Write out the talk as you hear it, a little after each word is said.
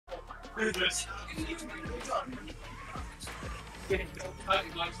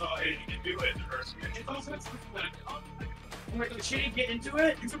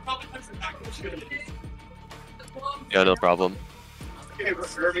Yeah, no problem. Okay,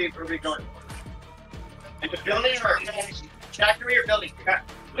 where are we going? In the building or factory or building?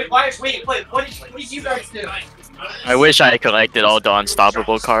 Wait, what did you guys do? I wish I collected all the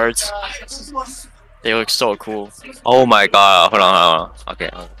unstoppable cards. They look so cool. Oh my god, hold on.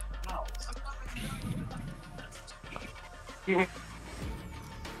 Okay.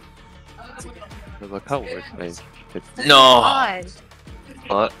 Look how worth it. No!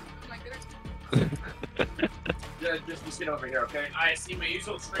 What? Yeah, just sit over here, okay? I see my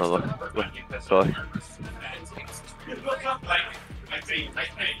usual tricks. Oh,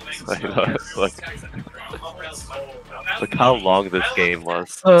 look how long this game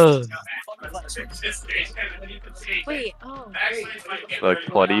was. Wait, oh. Look,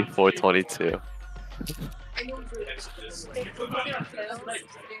 24-22.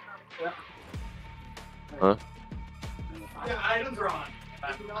 Huh?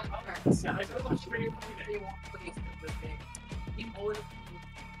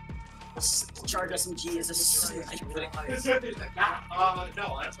 Charge us some Jesus. No,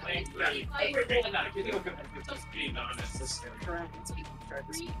 that's my.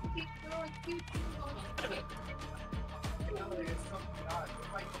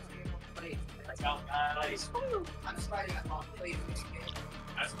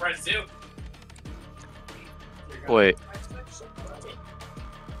 I'm surprised too. Wait.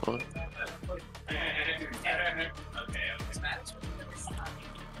 What?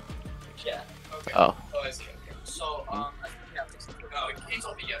 Yeah. Okay. Oh. I see. So, he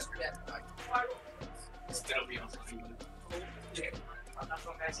told me yesterday. It'll be on to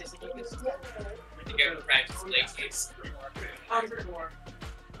get practice late case.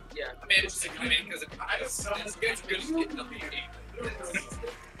 Yeah. I mean, it's just come in because it's good as getting up the game.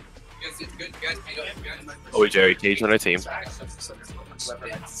 It's good, guys. Oh, Jerry Cage on our team.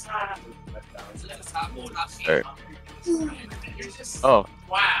 Alright. Oh,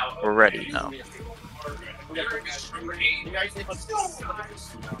 Wow. we're ready now. You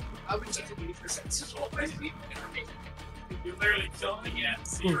literally killed me at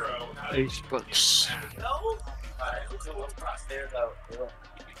 0.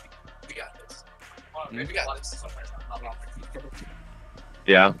 We got this. We got this.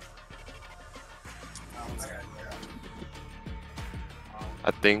 Yeah. I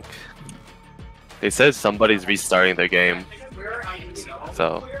think they said somebody's restarting their game,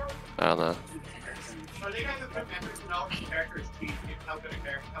 so I don't know.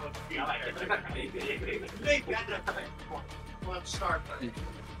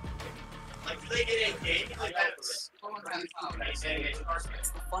 Like, they get a game like that. It's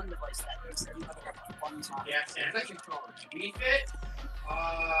a fun device that is. You have a fun time. Yeah, Wii Fit.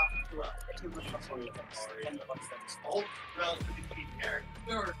 Old, relatively cheap character.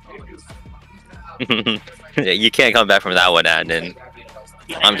 Yeah, you can't come back from that one, Adnan.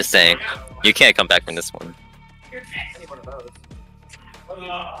 I'm just saying, you can't come back from this one. Okay,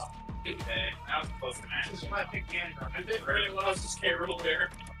 that was close to match. This is my pick Andrew. I did really well as a skate rule there.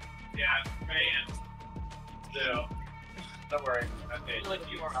 Yeah, man. So, don't worry. Okay, okay,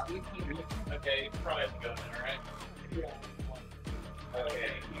 you probably have to go there, right?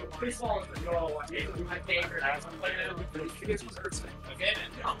 Okay. Baseball is my favorite. I was playing it. Okay, then.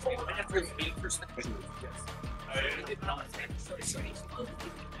 I have to be first.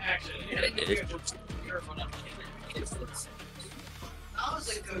 Actually, that was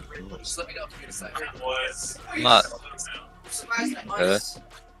a good one. Just let me know if you decide. It was.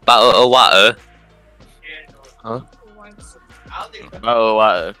 Bottle of water. Huh? Bottle of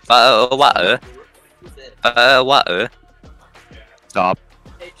water. Bottle of water. Bottle of water. Stop.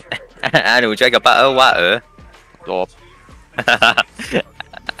 I know, drink a bottle of water. Stop.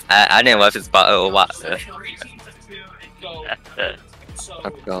 I didn't know if it's bottle of water.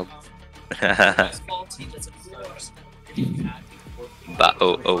 I'm dumb.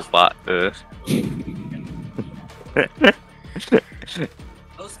 Bottle of water.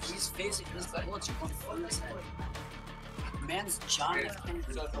 He's facing this bullets are going for his head. Man's John F. Kennedy.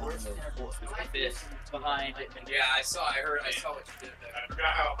 Behind it. Yeah, I saw what you did there. I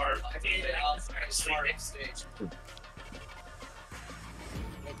forgot how hard I did it. I was smart stage.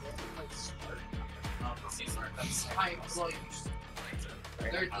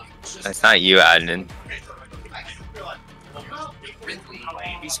 That's not you, Adnan.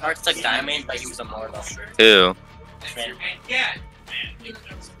 He starts like Diamond, but he was immortal. Who? Yeah.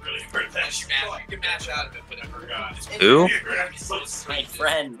 Who? My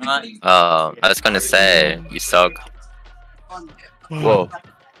friend, not I was gonna say you suck. Whoa.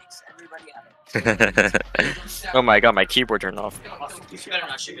 Oh my god, my keyboard turned off. You better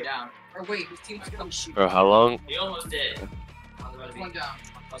not shoot me down. Or wait, his team's gonna shoot. Bro, how long? He almost did. One down.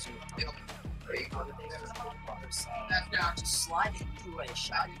 That's now just sliding through a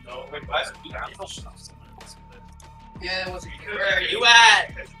shot. Yeah, it wasn't. Where are you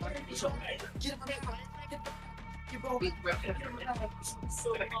at?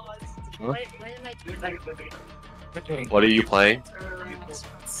 What are you playing?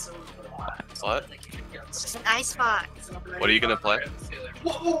 What? It's an ice box. What are you gonna play?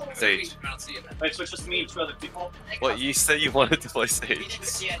 Sage. Wait, so it's just me and 2 other people? What, you said you wanted to play Sage?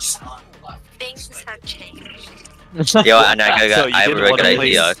 Things have changed. Yo, and I So you have a didn't really wanna good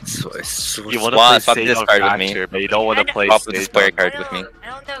play- idea. You want to play Swap Sage this on card with me. Fracture, but you don't want to play Swap this Sage player on... card with me. I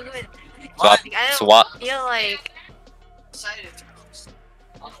don't know who it. Swap. Like, I don't Swap. feel like.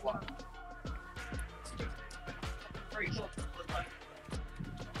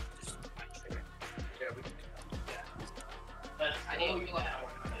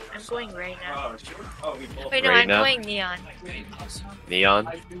 I'm going right now. Wait, no, Right I'm now? going neon. Neon?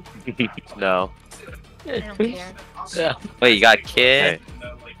 No. I don't care. Yeah. Wait, you got kid?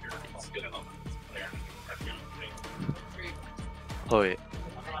 Oh wait.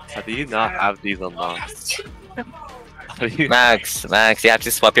 How do you not have these unlocked? How do you... Max, you have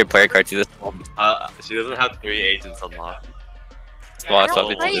to swap your player card to this one. She doesn't have 3 agents unlocked. I Swap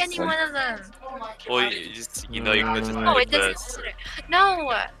don't it to play this any one. one of them. Well, you just, you know, you could just Oh, pick it doesn't this. matter.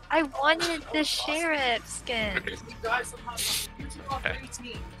 No, I wanted the sheriff skin.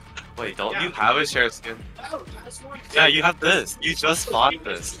 Wait, don't you have a sheriff skin? Yeah, you have this. You just bought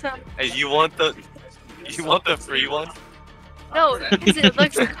this. Hey, you want the free one? No, because it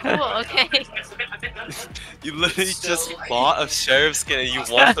looks cool. Okay. You literally just bought a sheriff skin and you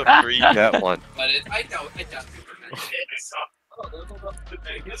want the free get one. But I doubt.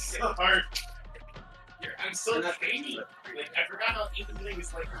 It's so hard. I'm so shady. Like, I forgot how even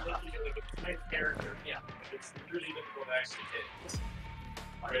things like looking at like a type character. Yeah, it's really difficult to actually hit.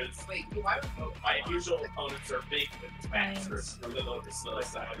 Whereas my usual opponents are big with bats or little on the slow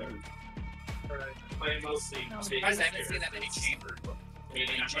side. Playing mostly big. I can see that many chambers. Meaning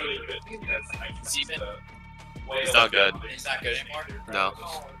I'm really good because I can see the way. It's not good. It's not good anymore. No.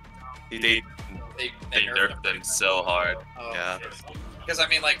 They nerfed them so hard. Yeah. Because I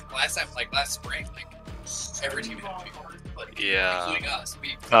mean, like last spring, like every team had to be hard, like, Yeah. including us.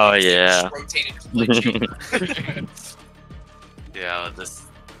 We Oh, just yeah. rotated to play chamber. Yeah, this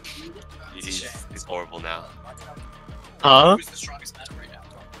he's horrible now. Huh? Who's the strongest meta right now?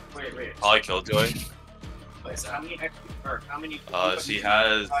 Wait. Probably Killjoy. How many how many? She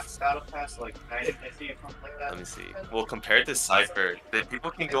has. Battle Pass like 90 or something like that. Let me see. Well, compared to Cypher,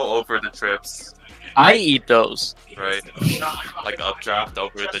 people can go over the trips, I eat those. right? Like updraft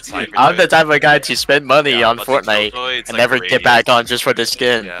over the Cypher. I'm the trip. type of guy to spend money Yeah, on but the Fortnite Killjoy, it's and like never get back on just for the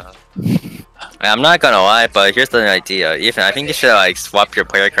skin. Yeah. I'm not gonna lie, but here's the idea. Ethan, I think you should like swap your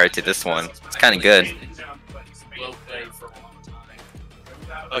player card to this one. It's kind of good. Well played for a long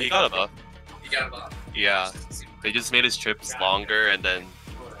time. Oh, he got a buff. You got a buff. Yeah. They just made his trips longer, and then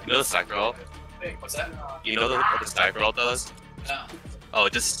you know the stack roll. What's that? You know what the stack roll does? No. Oh,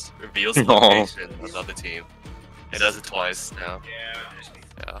 it just reveals the No. location of the other team. It does it twice now.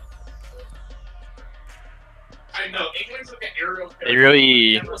 Yeah. I know. England's like an aerial. They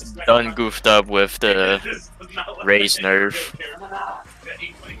really done goofed up with the Raze nerf.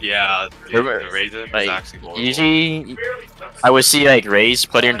 Yeah. The Razor is Like, actually horrible. usually I would see like Raze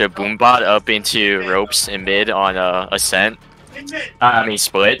putting the boombot up into ropes in mid on ascent. I mean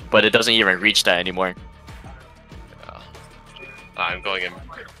split, but it doesn't even reach that anymore. Yeah. I'm going in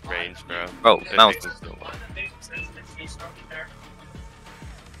range, bro. Oh, It mount. takes me so long.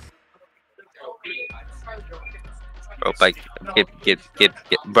 Bro, like, get.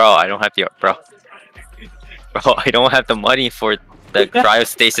 Bro, I don't have the bro. Bro, I don't have the money for the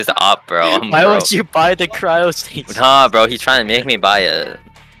cryostasis op, bro. Why Bro. would you buy the cryo station? Nah, bro, he's trying to make me buy it.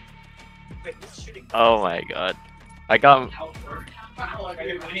 Oh my god. I got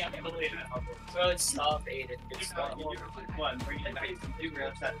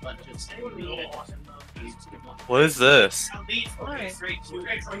What is this?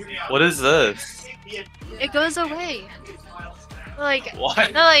 What is this? It goes away. Like,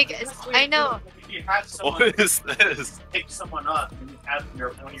 What? no, like, I know. What is this? Pick someone up and have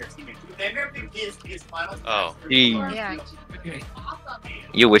one of your teammates. They never pick his final. Oh. Yeah.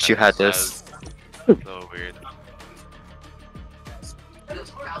 You wish you had this. So weird.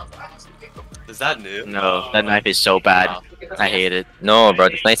 that new? No, that knife is so bad. I hate it. No, bro,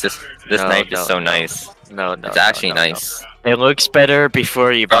 this knife is No, so no. nice. No, It's actually no. nice. It looks better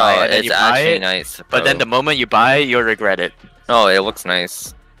before you Bro, buy it, and then it's you buy actually it, nice. Bro. but then the moment you buy it, you'll regret it. No, it looks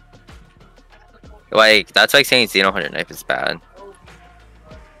nice. Like, that's like saying Xeno Hunter knife is bad.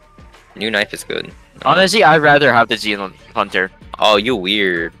 New knife is good. Honestly, I'd rather have the Xenon Hunter Oh, you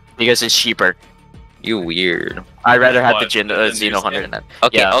weird. because it's cheaper. You weird. I'd rather have the What, the new Xeno Hunter skin? than that.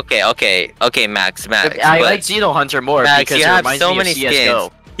 Okay, Yeah. okay, Max. I but- like Xeno Hunter more Max, because you it have reminds so me many of CSGO.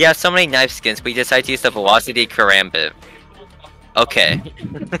 skins. You have so many knife skins, but you decide to use the Velocity Karambit. Okay.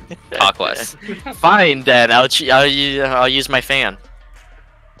 Talk less. Fine, then I'll use my fan.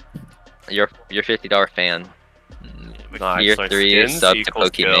 You're $50 fan. Nice, Year so 3 skins sub to equals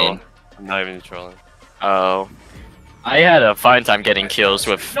Pokemon. kill. I'm not even trolling. Oh, I had a fine time getting kills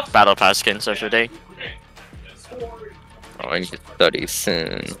with Battle Pass skins yesterday. Oh, I need to study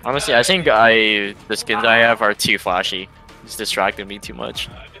soon. Honestly, I think the skins I have are too flashy. It's distracting me too much.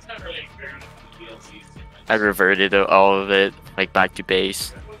 I reverted all of it like back to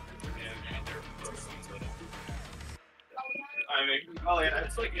base.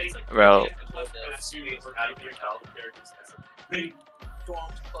 Bro,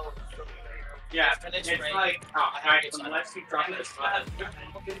 Yeah, it's like unless you drop this.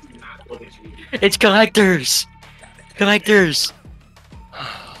 it's collectors. Collectors.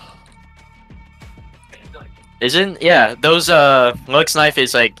 Isn't those Lux knife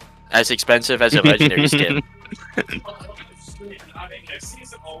is like as expensive as a legendary skin. I mean, I've seen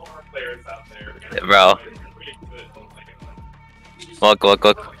some older players out there. Bro. Pretty good.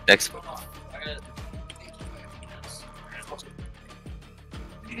 Look. Next.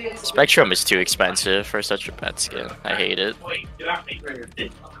 Spectrum is too expensive for such a bad skin. I hate it. Wait, did I make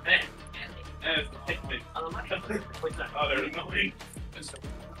it? Oh, there's nothing.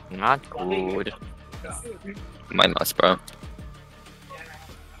 Not good. My mouse, bro.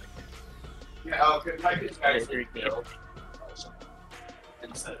 Yeah, oh, good. I could try to kill.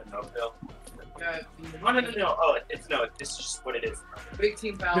 Instead of no kill. No. Oh, it's no. It's just what it is. Big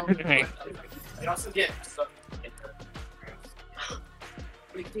team foul. I also get stuff.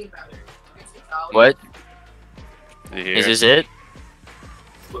 Big team foul. What? Did you Is hear? this it?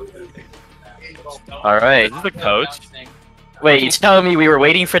 Alright. Is this the coach? Wait, you telling me we were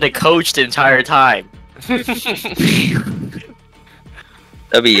waiting for the coach the entire time?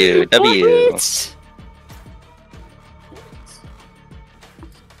 W. What?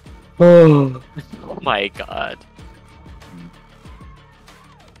 Oh my god.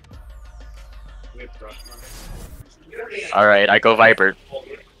 Alright, I go Viper.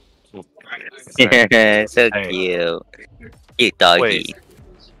 so Hey. cute. Cute doggy. Wait.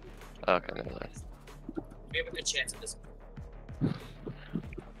 Okay, never mind. We have a good chance at this.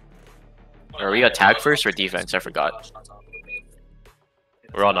 Are we attack first or defense? I forgot.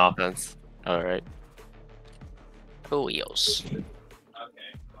 We're on offense. Alright. Coolios.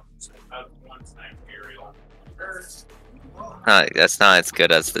 That's not as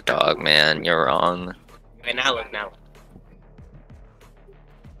good as the dog, man. You're wrong. Okay, now look now.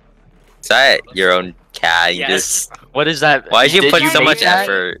 Is that your own cat? You Yes. just. What is that? Why'd you put you so make much that?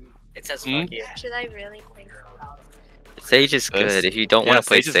 effort? It says Hmm? fuck you. Should I really think? Sage is This- good. If you don't yeah, want to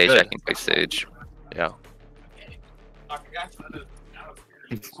play Sage is Sage, I good. can play Sage. Yeah.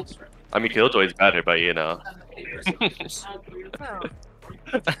 I mean, Killjoy's better, but you know. Oh.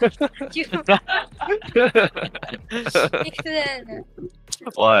 You, Ethan,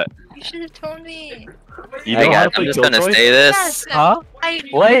 What? you should have told me. You Hey know how guys, to I'm play just gonna Killjoy? say this. Yes. Huh?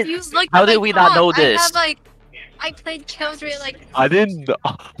 What? You looked How at did my we not know comp. I this? have like, I played Killjoy like. I didn't.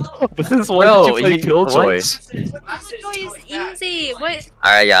 Since when Bro, did you play Killjoy? Killjoy is easy. What? Alright,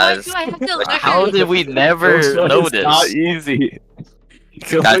 Why guys. do I have to learn? How did we never Killjoy know is not this? easy. Guys,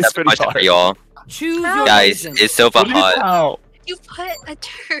 Killjoy's I have a pretty question for hard. y'all. Choose How? Guys, it's so What do you hot. know? You put a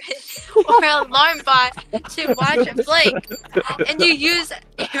turret or an alarm bot to watch a flank, and you use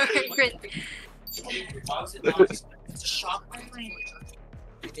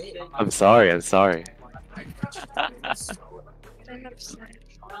I'm sorry. I'm sorry. I'm upset.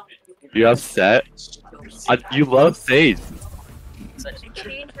 You upset? You love Sage. I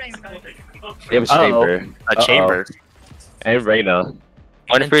changed my mind. They have a Uh-oh. chamber. A chamber. And Reyna.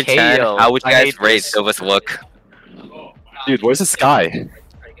 1 through 10, KO. how would you I guys hate rate this. Silva's look? Dude, where's the sky?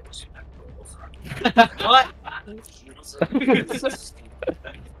 What?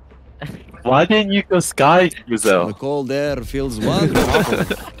 Why didn't you go sky, The Guzel? cold air feels wonderful.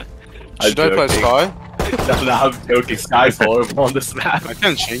 Should I play Sky? No, I'm joking. Sky's horrible on this map. I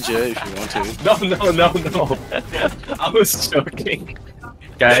can change it if you want to. No. I was joking.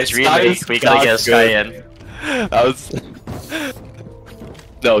 Guys, really, we gotta get a Sky in. That was.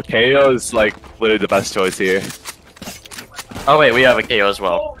 No, KO is like literally the best choice here. Oh wait, we have a KO as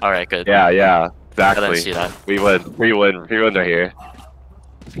well. Alright, good. Yeah, I exactly. didn't see that. We win right here.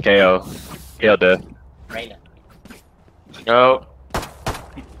 KO. KO death. Go.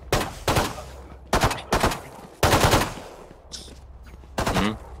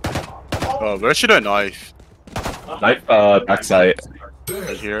 Oh, where should I knife? Knife, backside.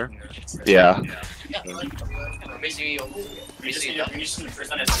 Right here. Yeah.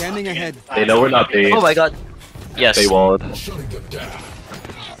 Scanning ahead. They know we're not B. Oh my god. Yes. They walled.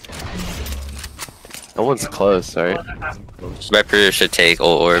 No one's close, right? Viper should take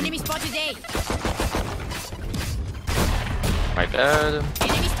ult orb. Enemy spotted A. My bad.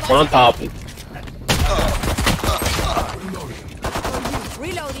 Enemy spotted One on top.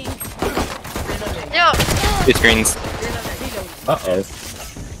 Reloading. Yo. Two screens. Uh-oh.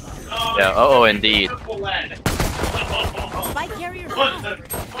 Yeah, oh indeed. Spike carrier.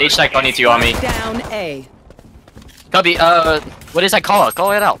 H-Tech bunny 2 on me. Down A. Cubby, what is that call out?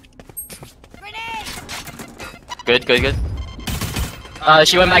 Call it out. Grenade. Good.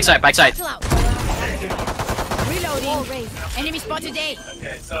 She went backside. Battle out. Reloading. Enemy spotted A.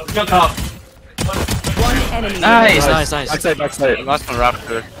 One enemy. Nice. Backside. Last one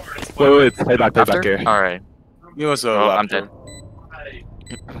Raptor. Wait. Play back here. Alright. He was a Oh, Raptor. I'm dead.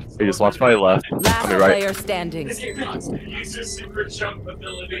 He just watched my left. Last I mean, right. player standing. Use his super jump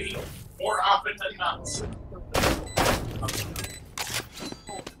ability more often than not.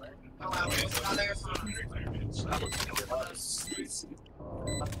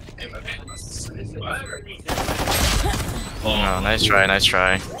 Oh, nice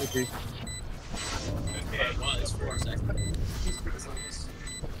try.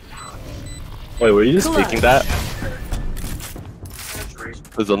 Wait, were you just speaking that?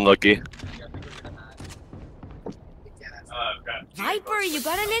 It was unlucky. Viper, you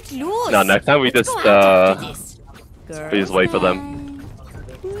gotta let loose. No, next time we just wait for them.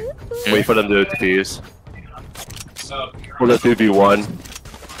 Wait for them to defuse. We'll let 2v1.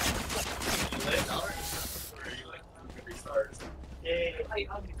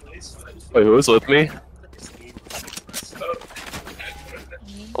 Wait, who was with me?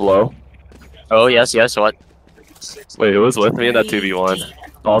 Hello? Oh, yes, what? Wait, who was with me in that 2v1?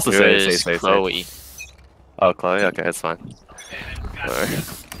 Also say. Chloe. Oh, Chloe? Okay, that's fine. Alright.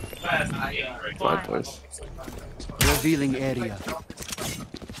 Fine, boys. Revealing area.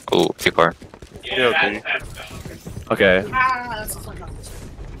 Ooh, P4. Yeah, Okay.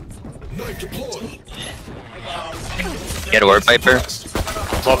 Get orb, Viper.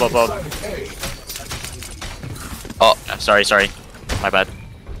 Above. Oh, Sorry. My bad.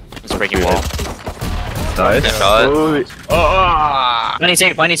 It's a breaking wall. Nice. Good shot. Ooh. Finding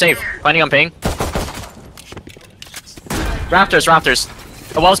safe. Finding on ping. Raptors.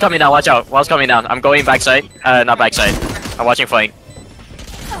 The wall's coming down, watch out. Wall's coming down. I'm going backside. Not backside. I'm watching flank.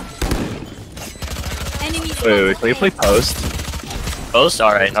 Enemy Wait, can we play post? Post?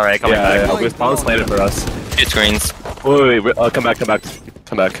 Alright, coming back. Yeah, respawn's later for us. two screens. Wait, come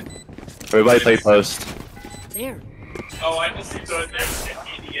back. Everybody play post. there. Oh, I just stood there,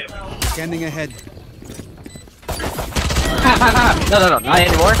 idiot. Scanning ahead. No, not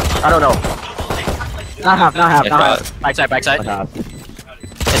anymore. I don't know. Not half. Backside. What happened?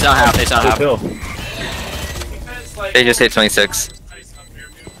 It's not half. Kill. They just hit 26.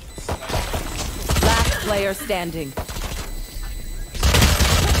 Last player standing.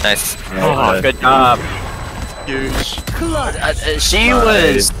 Nice. Oh, good job. Huge. She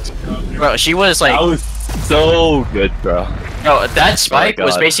was like, That was so good, bro. no, that spike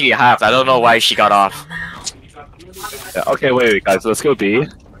was God. basically half. I don't know why she got off. Yeah, okay, wait, guys, let's go B.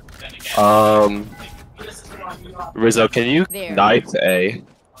 Rizzo, can you There. knife A?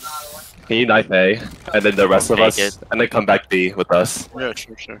 Can you knife A? And then the rest of Take us, it. and then come back B with us. Yeah,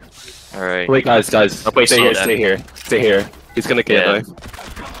 sure. Alright. Wait, guys, I'll play stay solo here, then. stay here. He's gonna KO Yeah. knife.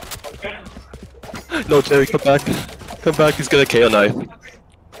 No, Jerry, come back. Come back, he's gonna KO knife.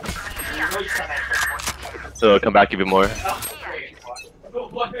 So come back even more.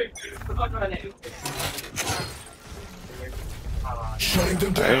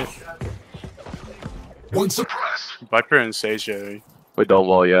 Alright. Viper and Sage, yeah. We don't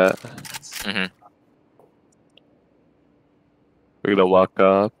wall yet. Mhm. We're gonna walk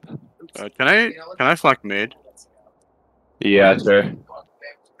up. Can I flank mid? Yeah, sure.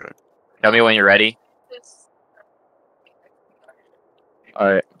 Tell me when you're ready.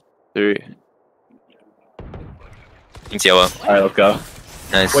 Alright. 3. It's yellow. Alright, let's go.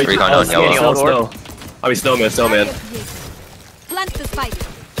 Nice. Wait, Recon on snow, yellow. snow. I mean, snowman. Plant the spike.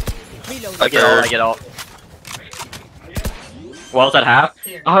 I get all. Wall's at half.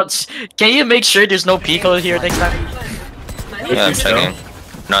 Oh, can you make sure there's no Pico here next time? Yeah, I'm checking.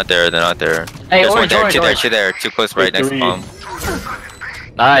 Not there, they're not there. Hey, There's one orange, there, orange, two there, orange. two there. Too close right next to bomb.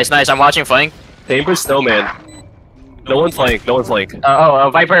 Nice, I'm watching flank. Chamber snowman. No one flank.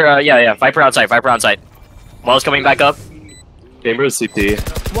 Viper, yeah, Viper outside. Wall's coming back up. Chamber is CT.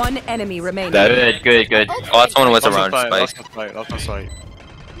 One enemy remaining. Good. Oh, that's one was around Lost spike. my sight. Lost my sight.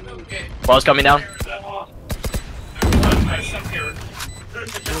 Wall's coming down.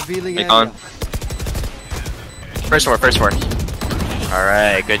 Revealing Recon. area. First floor.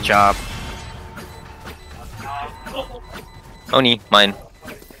 Alright, good job. Oni, mine.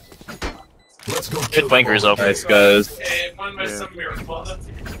 Good flankers though. Nice guys. It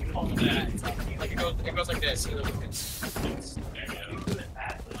goes like this.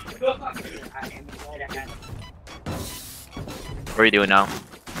 What are you doing now?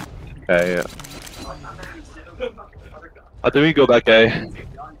 Okay, yeah. I think we go back A.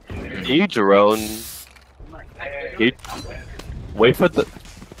 Can you drone? Can you wait for the...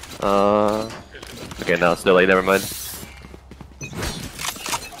 Okay, no, it's delayed, never mind.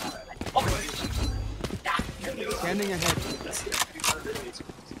 Scanning ahead.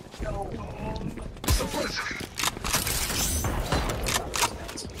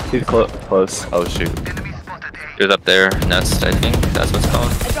 He's close. Oh shoot. He was up there, nest, I think. That's what's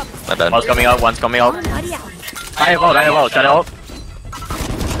called. My bad. One's coming out. I have ult.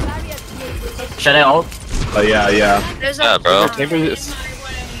 Shut it ult. Oh yeah. There's Yeah, bro. Chamber is...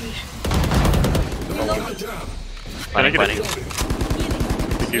 Planning.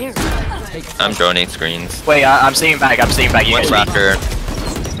 I'm droning screens. Wait, I'm staying back. You One guys raptor.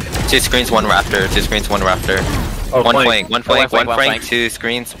 2 screens, 1 raptor. 2 screens, 1 raptor. Oh, One flank. flank, one flank, 2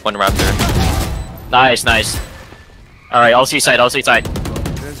 screens, 1 raptor. Nice. Alright, I'll see side.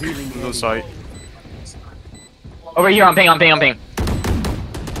 Revealing No area. sight. Over here, I'm ping.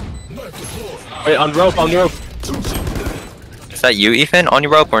 Wait, on rope. Is that you, Ethan, on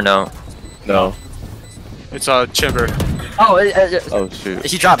your rope or no? No. It's chamber. Oh, Oh shoot.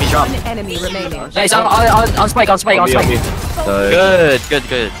 he dropped. One enemy remaining. Nice, on spike. On me. Nice.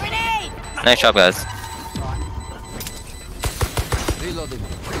 Good. Nice job, guys. Reloading.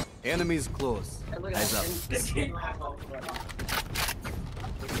 Enemies close. Eyes up.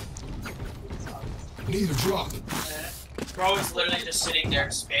 Need a drop. Bro is literally just sitting there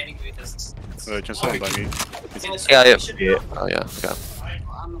expanding with this. Just hold by me. Yeah. Oh yeah. Okay.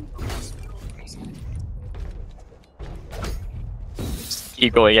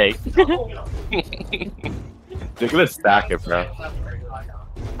 Keep going, A. They're gonna stack it, bro.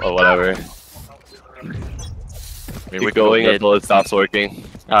 Oh whatever. Keep going until it stops working.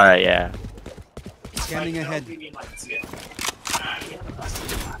 Alright, yeah. Scanning ahead.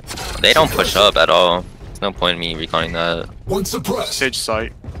 They don't push up at all. There's no point in me reconning that. One suppressed. Sage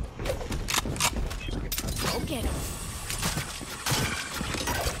sight.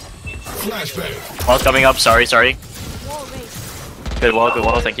 Flashbang. Wall's coming up. Sorry. Good wall.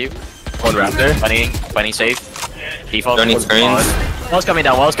 Thank you. One raptor. Finding safe. Default. Don't need screens. Wall's coming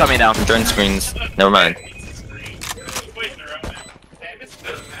down. I'm droning screens. Never mind.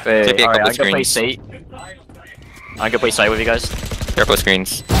 Wait, Take a alright, couple I'm gonna play screens. site. I'm gonna play site with you guys. Careful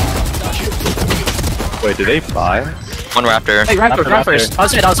screens. Wait, did they buy? 1 raptor. Hey, Raptor first.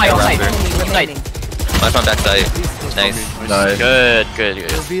 Outside. Enemy remaining. Last one backside. Nice. Nice. Good.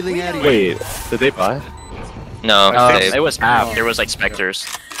 Revealing area. Wait, did they buy? No, save. It was half. There was like specters.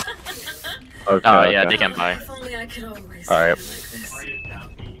 Okay. Oh yeah, they can buy. Alright.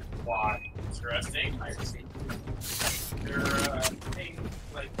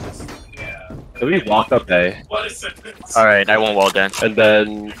 Can we walk up A? Alright, I won't wall then. And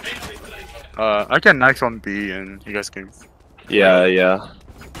then... I can knife on B and you guys can. Yeah.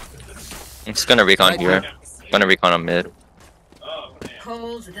 I'm just gonna recon here. Gonna recon on mid.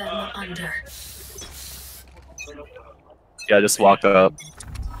 Hold them under. Yeah, just walk up.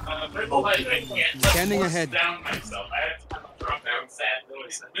 Scanning ahead.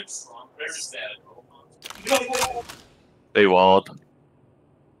 They walled.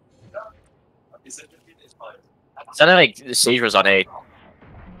 Sounded like the Sage was on A.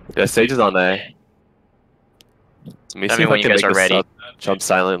 Yeah, Sage is on A. Let me Tell see me if when I you can guys make are this ready. up. Jump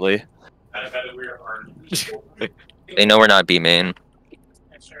silently. They know we're not B main.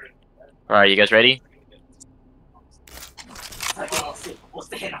 Alright, you guys ready?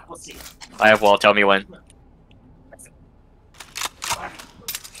 I have wall, tell me when.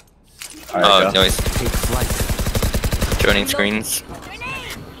 Alright, go. Noise. Droning screens.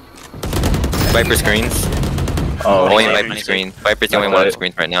 Viper screens. Oh, Only okay. Viper screen. Viper's the only one on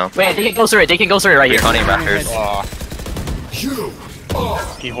screens right now. Wait, they can go through it. They can go through it right here. Reconning Raptors.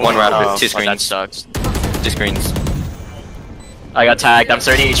 One Raptor, two Oh, that screens. sucks. Two screens. I got tagged. I'm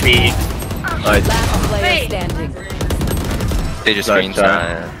 30 HP. Nice. Last player Wait. standing. They just Nice screens.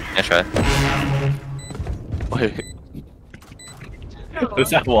 try. Nice try. Wait. Is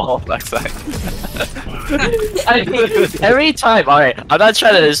that wall backside? I mean, every time. Alright, I'm not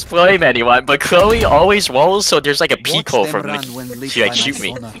trying to blame anyone, but Chloe always rolls, so there's like a peek hole Watch for them me. run when lit She like by shoot my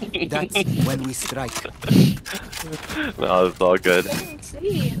me. sonar. That's when we strike. No, it's all good.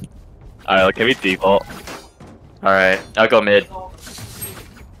 See. Alright, can we default? Alright, I'll go mid.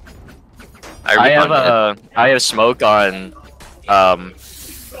 I recon have smoke on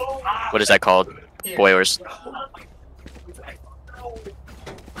what is that called? Boilers.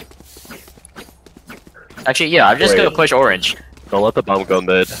 Actually, yeah, I'm just Wait. gonna push orange. Don't let the bomb go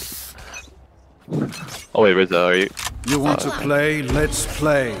mid. Oh wait, Rizzo, are you? You want to play? Let's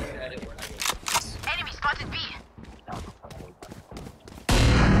play.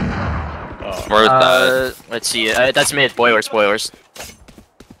 Where's that? Let's see. That's mid. Boilers. Boilers.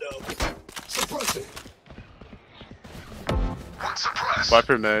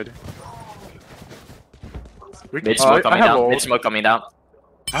 Viper mid. Mid smoke I coming have down. ult. Mid smoke coming down.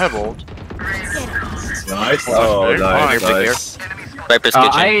 I have ult. Nice. Oh, nice. Fire Nice. Viper's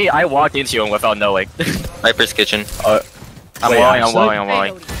kitchen. I walked into him without knowing. Viper's kitchen. I'm Wait, walling. I'm actually? walling. I'm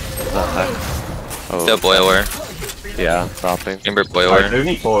walling. Oh. Still boiler. Yeah, stopping. Chamber boiler. Alright,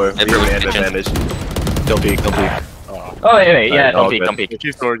 moving forward. We Viper with have kitchen. advantage. Don't peek, don't peek. Oh wait. Yeah, Alright, all don't peek. good. Don't peek.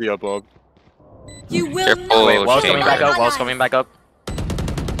 She's already above. You will Careful. Wait, wall's chamber. coming back up. Wall's coming back up.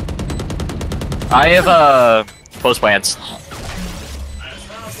 I have post plants.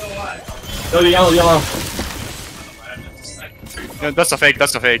 Oh, yellow. Yeah, that's a fake.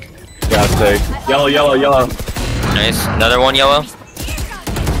 That's a fake. Yeah, sick. Yellow. Nice. Another one yellow.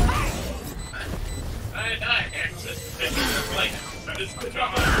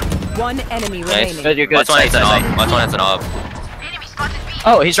 One enemy Nice. remaining. You're good. Last one has an Side, op. Last one has an op.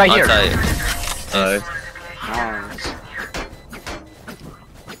 Oh, he's right On here. site. Nice.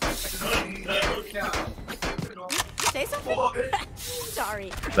 Say something.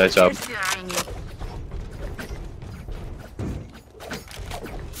 Sorry. Nice job.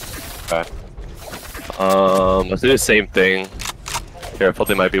 Okay. Let's do the same thing. Careful,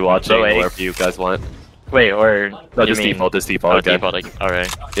 they might be watching Oh, wait. wherever you guys want. Wait, or No, you just mean- default, just default. Oh, again. default. All right.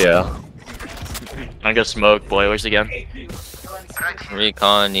 Yeah. I'm gonna smoke boilers again.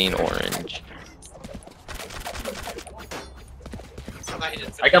 Reconning orange.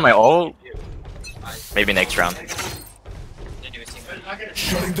 I got my ult. Maybe next round.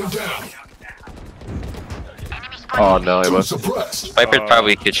 Oh no, it was. Viper's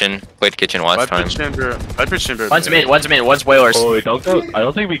probably kitchen. Played kitchen last Viper time. chamber. Viper chamber. One's mid. One's boilers. Oh wait, don't go. I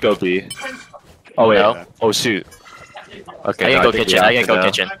don't think we go B. Oh wait. No. Oh shoot. Okay. I no, can go think we kitchen. I have can to go now.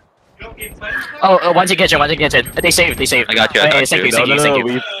 kitchen. Oh, one's in kitchen. One's in kitchen. They saved. They saved. I got you, I got Thank you. you. Thank you. No, Thank you.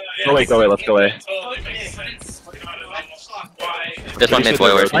 we. Go away. Let's go away. This one mid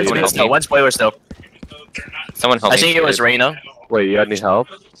boiler. One's Someone mid help Still, me. one's boilers though. Someone help I me. think it was Reyna. Wait, you need help?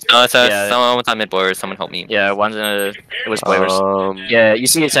 No, it's Yeah. someone's on mid boiler. Someone help me. Yeah, one's in a. It was boilers. Yeah, you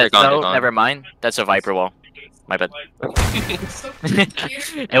see it said They're gone, no. they're gone. Never mind. That's a Viper wall. My bad.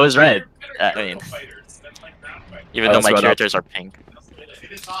 It was red. I mean, even Oh, though that's my red up. characters are pink.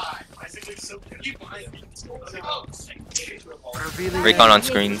 Revealing Recon on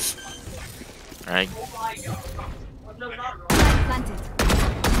screens. Alright.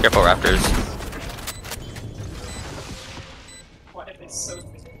 Careful, Raptors.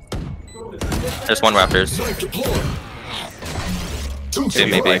 There's one Raptors. Two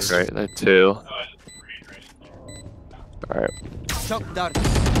maybe. Right, that two. Alright. shock dart.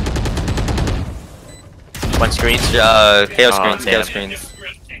 One screen. Chaos Oh, screens. damn. Chaos screens.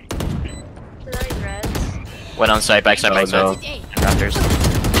 Went on side, backside, Oh, backside. no. Raptors.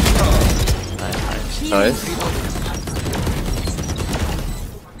 Nice.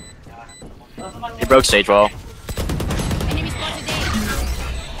 He broke stage wall.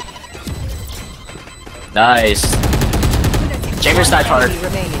 Nice. Chamber side hard. Enemy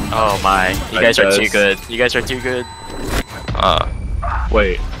remaining. Oh my. You guys are too good. You guys are too good.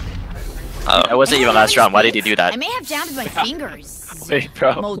 Wait. That wasn't even last round. Why did you do that? I may have jammed my fingers. Wait,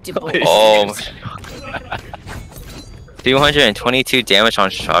 bro. Multiple. Oh. 222 damage on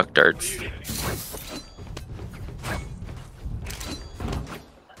shock darts.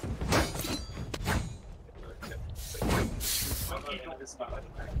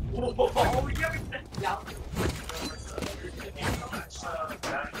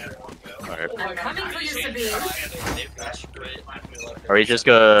 I'm coming for you, Sabine. Are we just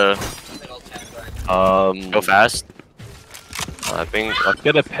gonna go fast? I think let's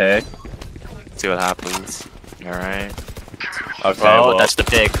get a pick. See what happens. All right. Okay, Oh, well, that's the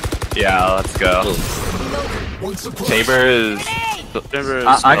pick. yeah. Let's go. Chamber is.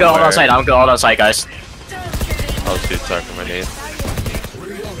 I go all outside. I'm go all outside, guys. Oh shoot! Sorry for my name.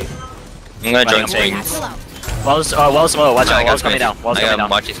 I'm gonna join Running screens. Walls low. Watch out. I got Walls coming screens. down. Walls I coming got down.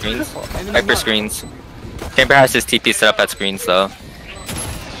 watching screens. Viper screens. Chamber has his TP set up at screens though.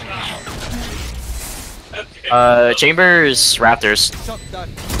 Chambers, Raptors.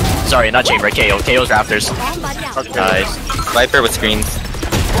 Sorry, not Chamber. KO. KO's Raptors. Nice. Viper with screens.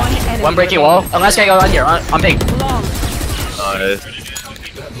 One breaking wall. Oh, last guy go on here. On ping.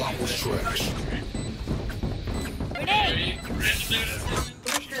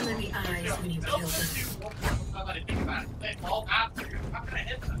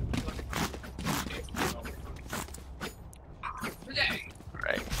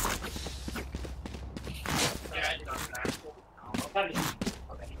 Right.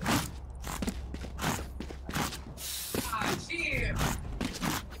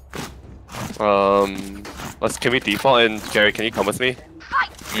 Can we default and Jerry? Can you come with me?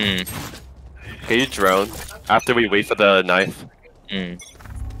 Can you drone after we wait for the knife? I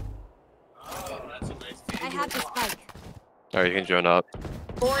have the spike. Or you can drone up.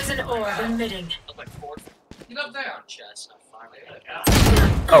 Poison orb emitting.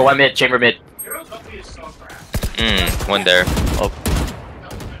 Oh, one mid. Chamber mid. One there. Oh,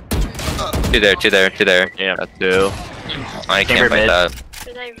 Two there. Yeah. that's two. I Chamber can't fight mid.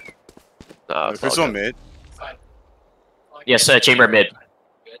 that. Nah, If it's on mid, Yes, chamber mid.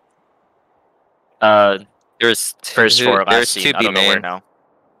 There's First two, floor last there's scene. two I B don't know where main. now.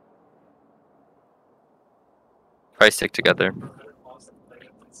 Probably stick together.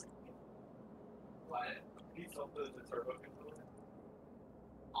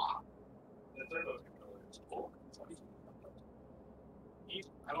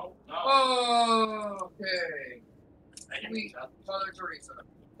 Oh, okay. Father Teresa,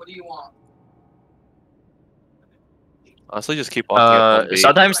 what do you want? Honestly, just keep walking up on B.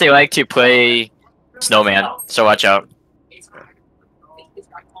 Sometimes they like to play Snowman, so watch out.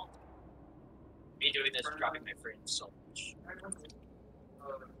 Me doing this, dropping my frame so much.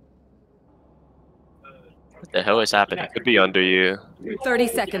 What the hell is happening? Could be under you. 30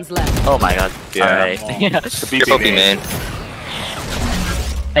 seconds left. Oh my god. Yeah. Alright. Could be Careful B B main. main.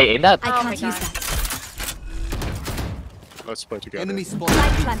 Hey, aim that. I Oh can't my use God. that. let's play together. Enemy Spike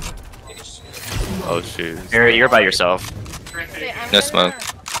spotted. planted. Oh shoot. You're by yourself. Wait, I'm No gonna- smoke.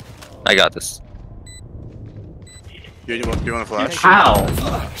 I got this. You want to flash? How?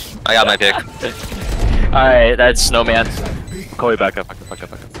 I got my pick. Alright, that's Snowman. Call me back up. Back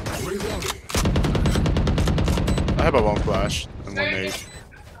up. I have a one flash and one nade.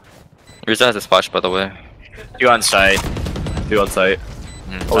 Rizzo has a splash by the way. You on site. Two on site.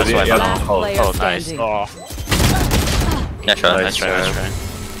 Oh, that's why. Last Oh, player nice. standing. Oh, Nice try. Nice try, nice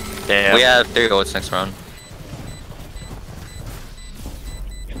try. Damn. We have 3 goals next round.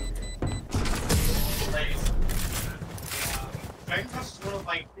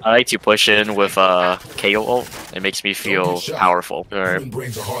 I like to push in with KO ult. It makes me feel powerful. Alright.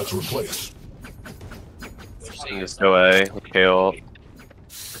 Brains are hard to replace. Just go A with KO.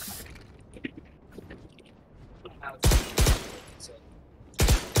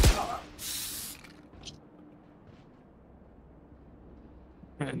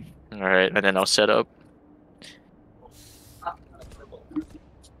 Alright, and then I'll set up.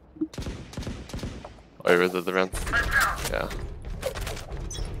 Wait, where's the rent? Yeah.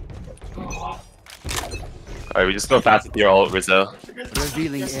 Alright, we just go fast with your ult, Rizzo.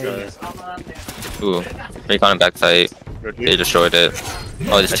 Revealing area. Ooh. Recon and backside. They destroyed it.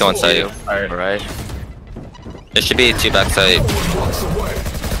 Oh, there's 2 on site. Alright. There should be 2 backside.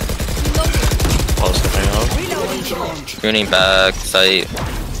 Screening back site.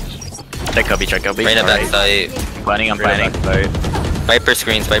 Check Kobe. Rain back site. I'm planning. Viper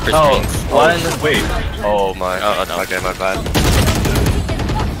screens. Oh, one. Wait. Oh my. Oh, no. Okay, my bad.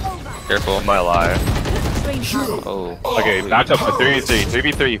 Careful. My lie. Oh. Okay, back up for 3v3.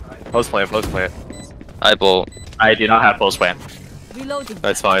 3v3. Post plant. I bolt. I do not have pulse plan. Reloading.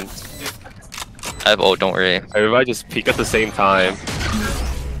 That's fine. I have ult, don't worry. Everybody just peek at the same time.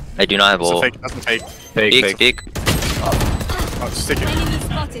 I do not have That's a ult. fake. That's a fake. Fake. Peek. Oh, stick it. Enemy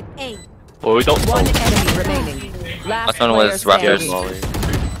spotted. A. Well, we don't. One enemy remaining. Last Last one player was Raptors. standing.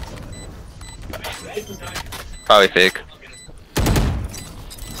 Probably fake.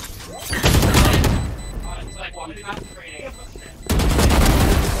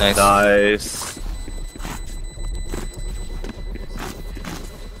 Nice. Nice.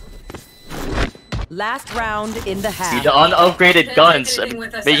 Last round in the See, half. the unupgraded guns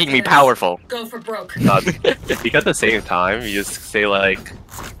making me powerful. Go for broke. God, if you got the same time, you just say like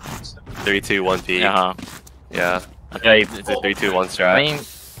 3, 2, 1 P. Yeah. Yeah. Okay. It's a 3, 2, 1 I strat. mean,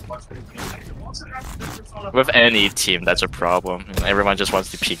 with any team, that's a problem. Everyone just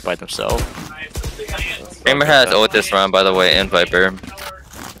wants to peek by themselves. Kramer has ult this round, by the way, and Viper.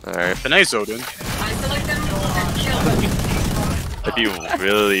 Alright. Nice, Odin. Isolate them and kill them. If you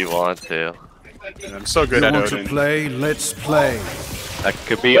really want to. Yeah, I'm so good You at want to Odin. play? Let's play. That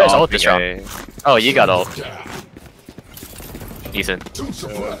could be Where's all ult this round? Oh, you got ult. Ethan.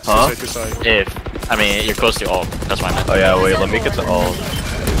 Huh? Side to side. If. I mean, you're close to ult. That's what I meant. Oh yeah, wait, let me get the ult.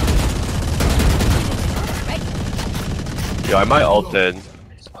 Yo, I might ult in.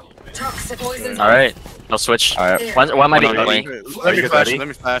 Toxic poisons. Alright, I'll switch. Alright. One might be Hold on, going. Let me you flash. ready? Let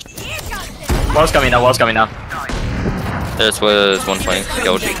me flash. Wall's coming now, wall's coming now. This was 120.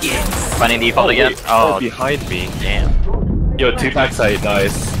 Killed. Finding default again. Oh, Oh, behind me. damn. Yo, 2-pack site,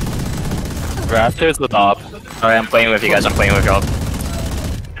 nice. Raptors the top. Alright, I'm playing with you guys, I'm playing with y'all.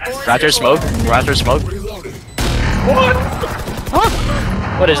 Raptor smoke? Raptor smoke?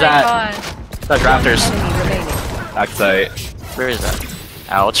 What is that? That's Raptors. Enemy remaining. Back site. Where is that?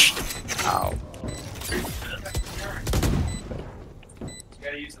 Ouch. Ow.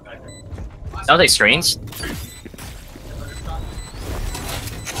 Sounds like screens.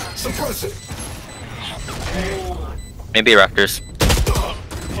 Maybe Raptors.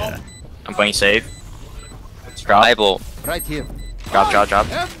 I'm playing safe. Drop. Bible. Right here. Drop.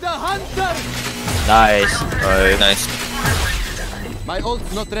 F the hunter! Nice. Alright. Nice. My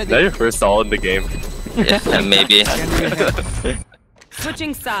ult's not Is that ready. your first ult in the game? Yeah, maybe. Can we help?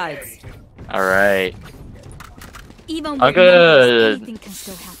 Switching sides. Alright. Even I'm with good. numbers, anything can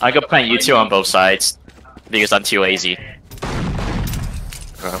still happen. I could plant you two on both sides. Because I'm too lazy.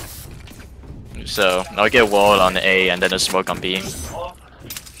 Oh. So, I'll get wall on A and then a smoke on B.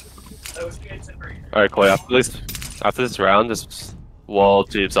 Alright, Chloe, after this round, just wall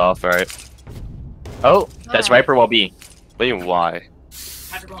tubes off, alright? Oh, that's Viper wall B. What do you mean, why?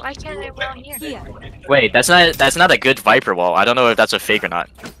 Why can't I well here? Here. Wait, that's not a good Viper wall. I don't know if that's a fake or not.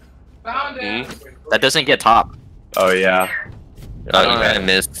 Hmm? That doesn't get top. Oh yeah. Oh, you kinda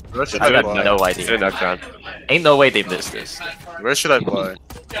missed. Where should I I got play? no It's idea. in next round. Ain't no way they missed this. Where should I play?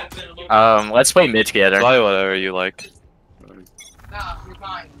 Let's play mid together. Fly whatever you like.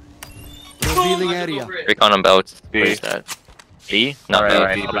 Revealing area. Recon on belts. Where is that? B? Not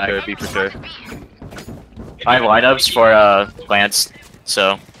Alright, B. alright, Be I'm back. prepared. I have lineups for plants,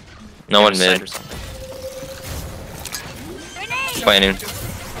 so. No one mid. Planning.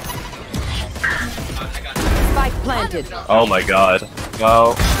 Spike planted. Oh my god.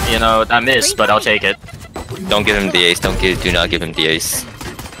 Well, you know, I missed, but I'll take it. Don't give him the ace. Do not give him the ace.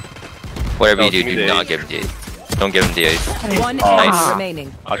 Whatever No, you do, give me do the not ace. give him the ace. Don't give him the ace. One Oh. enemy Nice.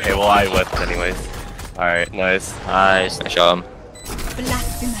 remaining. Okay, well I whipped anyways. Alright, nice. Nice. Nice job.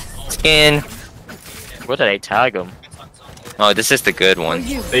 Blasphemous. Skin. What did I tag him? Oh, this is the good one.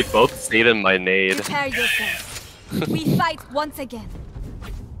 They both stayed in my nade. Prepare yourself. We fight once again.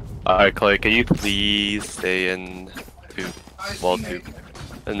 Alright, Chloe, can you please stay in tube? Wall tube.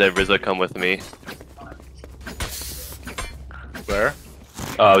 And then Rizzo come with me. Where?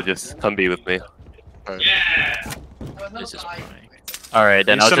 Oh, just come be with me. This is Alright,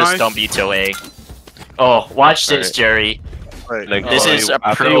 then I'll Ace just knife? dump you till A. Oh, watch this, Alright. Jerry. Wait. Like, This Chloe, is a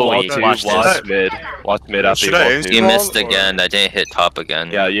after pro you wall league. tube, Watch watch this. mid. Watch mid after Should you I wall ace tube. You Ball missed or- again. I didn't hit top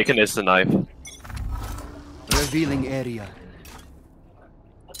again. Yeah, you can instant knife. Revealing area.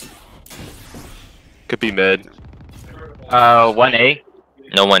 Could be mid. 1A?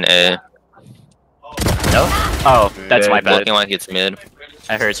 No one A. No? Oh, that's my Mid, bad. Looking like it's mid.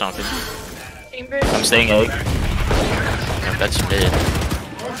 I heard something. Chambers. I'm staying A. No, that's mid.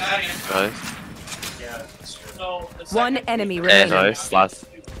 Nice. One enemy remaining. Nice. Last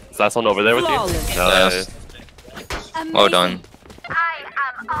one over there with you. Flawless. Nice. Well done.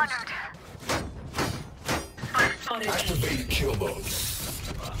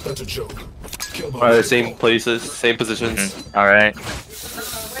 Alright, same places, same positions. Alright.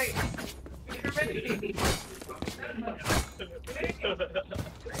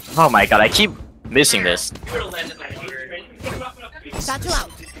 Oh my god, I keep missing this. Battle out.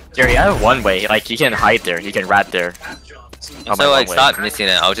 Jerry, I have one way. Like, you can hide there. You can rat there. Oh, my So like, one way. stop missing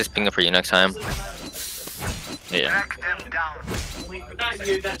it. I'll just ping it for you next time. Yeah.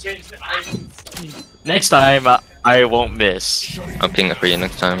 Next time, I won't miss. I'll ping it for you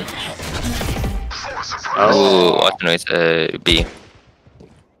next time. Oh. Oh, watch the noise. B.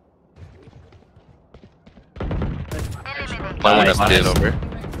 One Nice, up nice. tube. Over.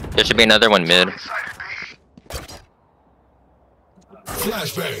 There should be another one mid.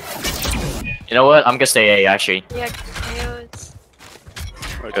 You know what? I'm gonna stay A actually. Yeah, KOs.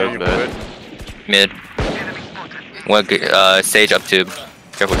 Okay, you Good, move it. Mid. One stage up tube.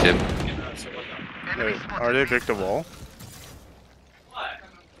 Careful tube. Wait, are they big the wall?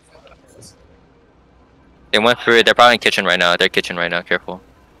 They went through it. They're probably in kitchen right now. They're kitchen right now. Careful.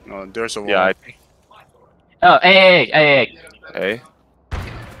 No, there's a wall. Yeah, Oh, A. hey.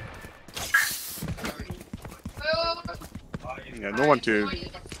 Yeah, no one to.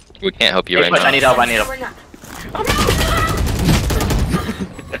 We can't help you Hey, right push, now. I need help.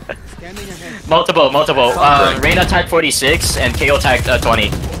 Scanning ahead. Multiple. Reyna tag 46 and KO tag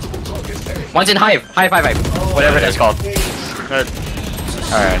 20. One's in hive. Hive. Whatever that's called.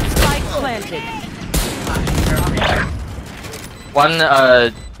 Alright. Spike planted. One,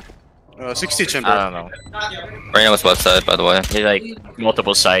 60 chamber. I don't know. Reyna was left side, by the way. They like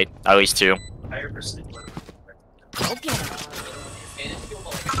multiple site, at least 2.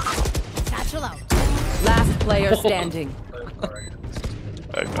 Satchel out. Last player standing.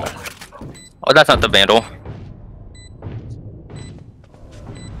 Okay. Oh, that's not the vandal.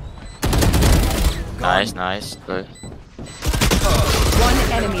 Nice. Good.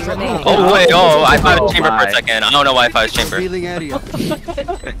 One enemy remaining. Oh wait, I thought it was chamber for my. a second. I don't know why I thought it was chamber. Revealing area.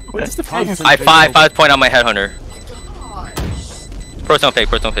 I 5 point on my headhunter. Personal fake.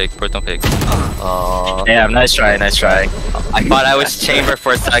 Damn, nice try. I thought I was chamber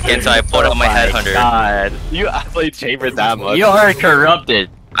for a second, so I pulled out my headhunter. God. You played chamber that much. You are corrupted.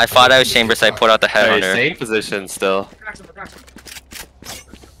 I thought I was chamber, so I pulled out the Hey, headhunter. same position still.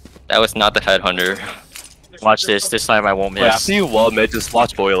 That was not the headhunter. Watch this. This time I won't Wait, I miss. see you wall mid, just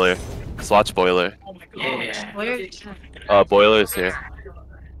watch boiler. Just watch boiler. Yeah. Boiler's here.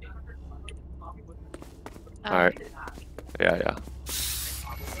 Oh. Alright. Yeah.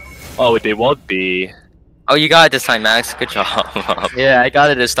 Oh, they won't be. Oh, you got it this time, Max. Good job. Yeah, I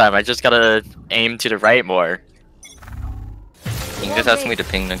got it this time. I just gotta aim to the right more. You can just ask me to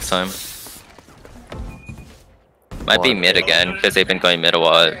ping next time. Might be mid again, because they've been going mid a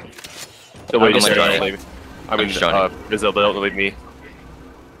lot. The way I'm you joining. leave. I mean, I'm joining. Rizzo, don't leave me.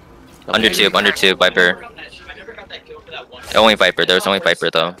 Under tube, Viper. Only Viper, there was only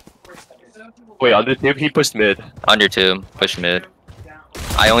Viper though. Wait, under tube, he pushed mid. Under tube, push mid.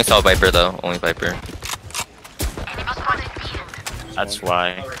 I only saw Viper though, only Viper. That's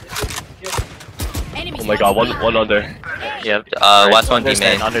why. Oh my god, one under. Yep. Last one B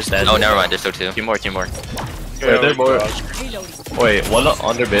main. Understand. Oh, never mind, there's still 2. Two more. Wait, there's more. Wait, one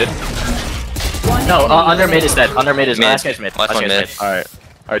under mid. No, under mid is dead. Under mid is Mid. last guy's mid. Last one mid.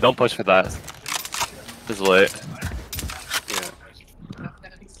 Alright, don't push for that. This is late.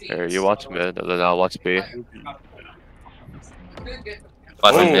 Here, you watch mid, and then I'll watch B.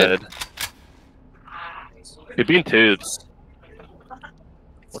 Last one mid. Could be in tubes.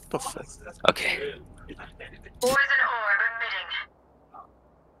 What the fuck? Okay. Poison orb emitting.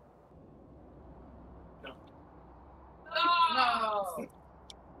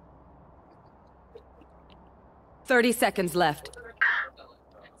 30 seconds left.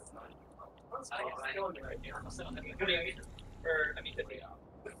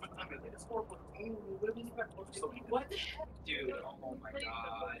 Dude, oh my god.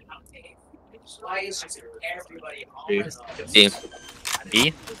 Why is everybody B. B.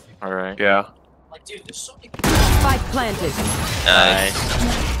 B? Alright. Yeah. like, dude, there's so many Spike planted. Nice.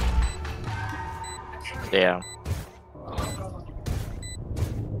 Yeah.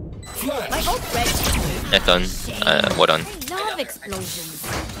 My ult ready. Next done. What done? I love explosions.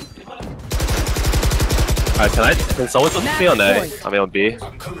 Alright, can someone put me on A? I mean on B.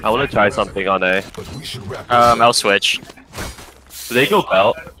 I wanna try something on A. I'll switch. Do they go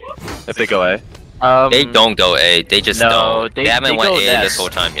belt? If they go A? They don't go A, they just No, don't. They haven't they went go A nest. this whole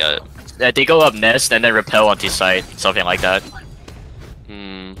time yet. They go up nest and then repel onto site, something like that.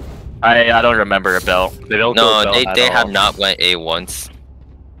 Hmm. I don't remember a belt. They don't No, go belt they at have all. not went A once.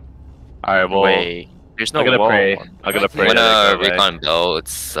 Alright, well, Wait, there's no I'm gonna wall. pray. I'm gonna pray. I'm that gonna they go away. recon Bell,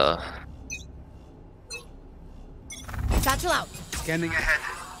 it's Satchel out. Scanning ahead.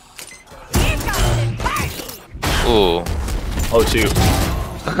 ooh. Oh shoot.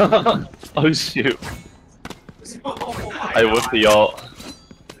 Oh shoot. I whipped the ult.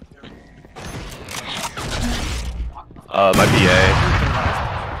 Might be A.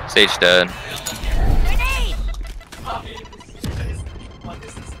 Sage dead.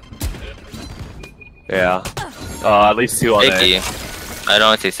 Yeah. At least 2 on Stay A. B. I don't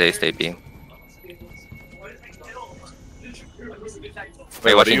want to say stay B.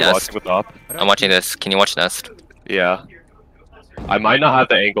 Wait, What are watching you Nest. watching with up? I'm watching this. Can you watch Nest? Yeah. I might not have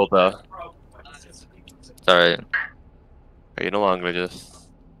the angle though. Sorry. Okay, you know what? I'm gonna just.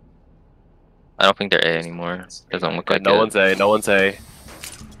 I don't think they're A anymore. Doesn't look like no it. one's A. No one's A.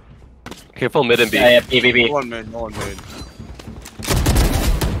 Careful mid and B. Yeah, B, B, B. No one mid. No one mid.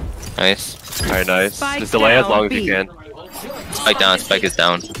 Nice. Alright, nice. Spike Just delay as down, long as B. you can. Spike down. Spike is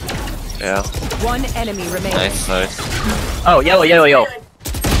down. Yeah. One enemy remaining. Nice. Nice. Oh, yellow, yellow, yellow.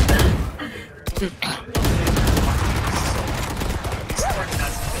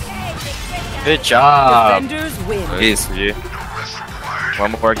 Good job. Defenders win. Nice. GG.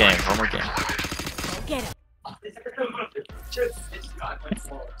 One more game. One more game. Get him.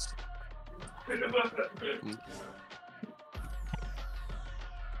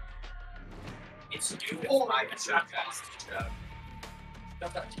 It's new. Oh my god.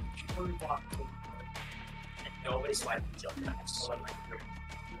 Nobody's like jump packs.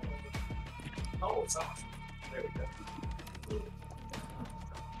 Oh, it's awesome. There we go.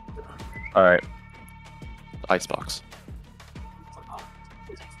 Alright. Icebox.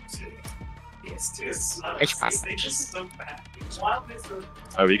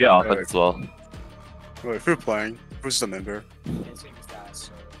 Oh, we get offense as well. Wait, if you're playing, who's the member?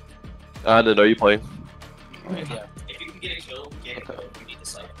 I didn't know you playing. Yeah. If you can get a kill, get a kill. You need to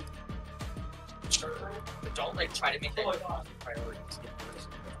snipe. But don't like try to make that your priority.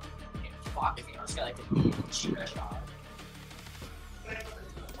 Fuck if you just got like a shoot a shot.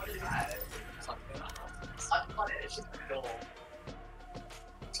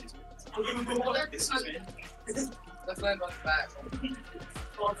 That's why I'm on the back.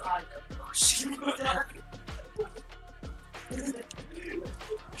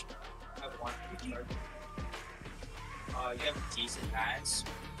 You have decent guys.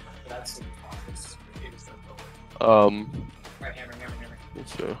 That's the office. Right, hammer.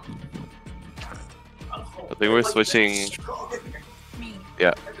 So, I think we're switching.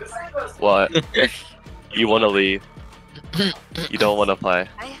 Yeah. What? You want to leave? You don't want to play?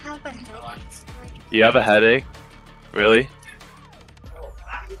 I have a headache. You have a headache? Really?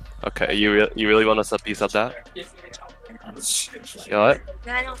 Okay. You really want us to piece up that? You know what?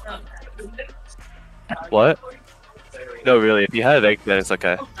 I don't know. What? No, really. If you had a headache, then it's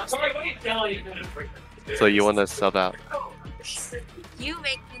okay. So you want to sub out? You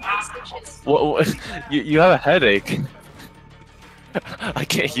make the decisions. What? You have a headache. I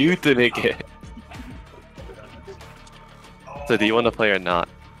can't. You to make it. So do you want to play or not?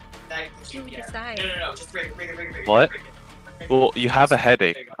 You decide. No. Just break it. What? Well, you have a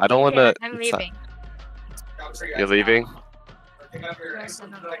headache. I don't want to. I'm leaving. You're leaving? Yes,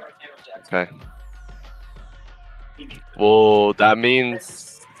 I'm not. Okay. Well, that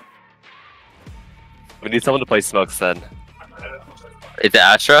means we need someone to play smokes then. Is it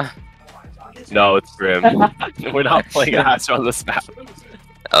Astra? No, it's Grim. We're not playing Astra on this map.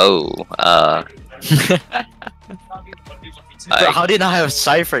 Oh, But how did I have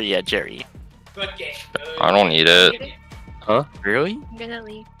Cypher yet, Jerry? Good game. I don't need it. Huh? Really? I'm gonna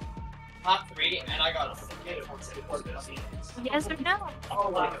leave. Top 3, and I got a Yes or no?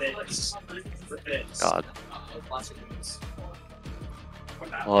 God.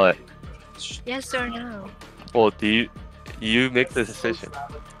 What? Yes or no? Well, do you make the decision?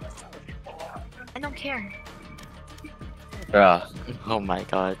 I don't care. Yeah. Oh my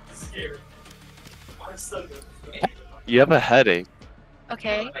god. You have a headache.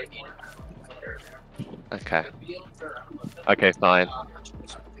 Okay. Okay. Okay, fine.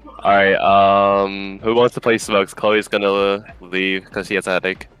 Alright, who wants to play smokes? Chloe's gonna leave because she has a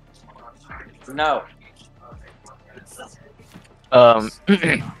headache. No.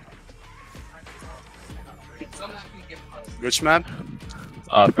 Which map?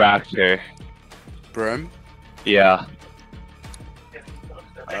 Fracture. Brim? Yeah.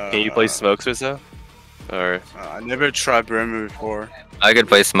 Can you play smokes or so? Or I never tried Brim before. I could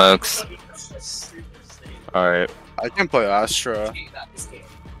play smokes. alright. I can play Astra.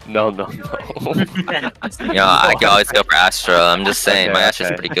 No. You know, I can always go for Astra. I'm just saying, Okay, my Astra's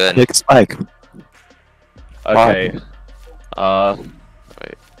okay. pretty good. Pick Spike. Okay.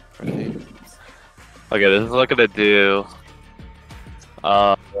 Wait. Ready? Okay, this is what I'm gonna do.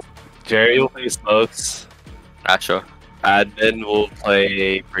 Jerry will play smokes. Astra. Admin will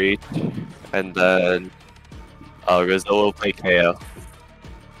play breach, and then Rizzo will play KO.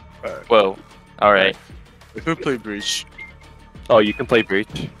 Whoa. Alright. If we play Breach. Oh, you can play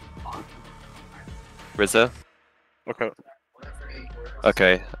breach. Rizzo. Okay.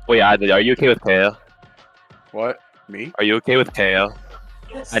 Okay. Wait, Admin, are you okay with KO? What? Me? Are you okay with KO?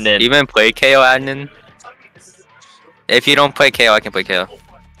 And then even play KO, Adnan. If you don't play KO, I can play KO.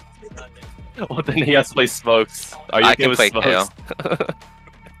 Well, then he has to play smokes. Are you I okay can with play smokes?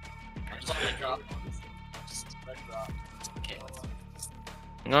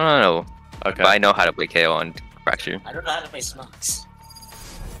 No. Okay. But I know how to play KO on Fracture. I don't know how to play smokes.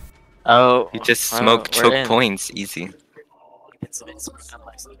 Oh, You just we're smoke choke in. points, easy. It's a bit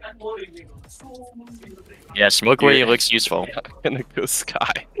complex. Yeah, smoke where it looks useful. I'm gonna go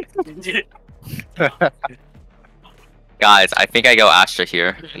Sky. Guys, I think I go Astra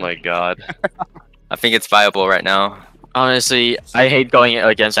here. Oh my god. I think it's viable right now. Honestly, I hate going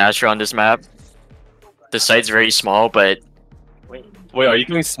against Astra on this map. The site's very small, but Wait, are you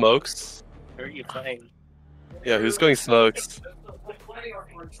going smokes? Who are you playing? Yeah, who's going smokes?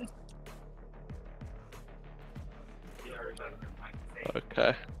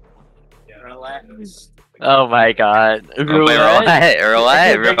 Okay. oh my god. Wait,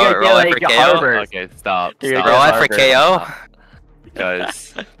 roulette for KO? Harbor. Okay, stop. Here you Stop. go. Roulette for KO?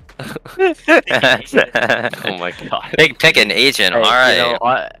 Guys. Oh my god. Pick an agent, Hey, alright. you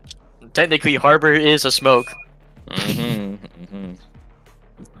know, technically, Harbor is a smoke.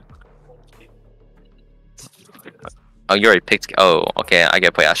 Oh, you already picked. Oh, okay. I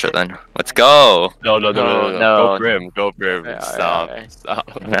gotta play Astra then. Let's go. No. No. Go Grim. Go Grim. Yeah, Stop. yeah. Stop.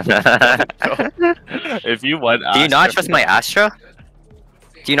 If you want Do you not trust my Astra?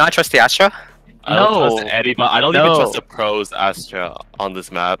 Do you not trust the Astra? I don't No. trust Eddie, but I don't even trust the pros Astra on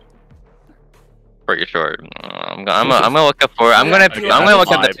this map. Pretty sure. I'm gonna look up for. I'm gonna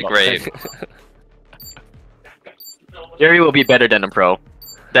look up the pick rate. Jerry will be better than a pro.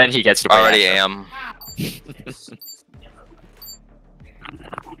 Then he gets to play Already Astra. am.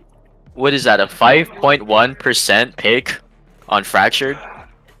 What is that? A 5.1% pick on Fractured?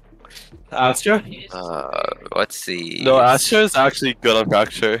 Astra? Let's see. No, Astra is actually good on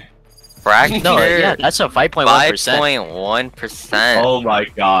Fracture. Fracture. No, yeah, that's a 5.1%. 5.1%. Oh my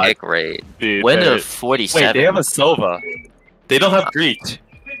god. Pick rate. Dude, Win wait. of 47. Wait, they have a Sova. They don't have Breach.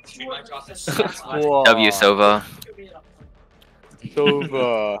 W Sova.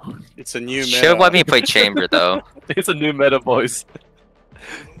 Sova. It's a new meta. Should let me play Chamber though. It's a new meta, boys.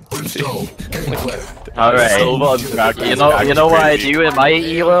 Alright. Sova on Fracture. You know what I do in my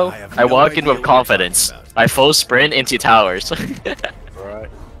elo? I walk in with confidence. I full sprint into towers. Right.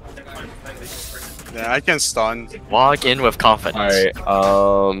 Yeah, I can stun. Walk in with confidence.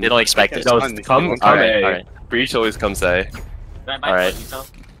 Alright, They don't expect it. No, Stun. come Alright, A. alright. Breach always comes A. Alright.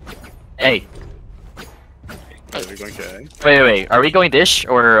 Hey, Oh, we're going to A. wait. Are we going dish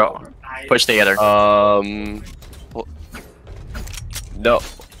or push together? No.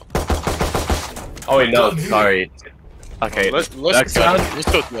 Oh wait, no, sorry. Okay, Let's next go. round,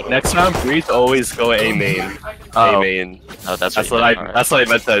 Let's go to next round, Breach always go A main. Oh. A main. Oh, that's That's right. what that's what I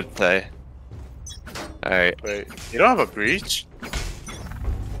meant to say. Alright. Wait, you don't have a breach?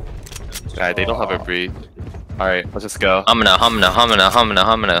 Alright, they don't have a Breach. Alright, let's just go.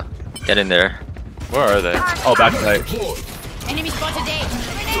 Humna. Get in there. Where are they? Oh, back to right. Enemy spotted A.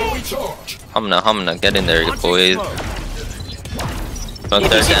 Humna. Get in there, you boys. Smoke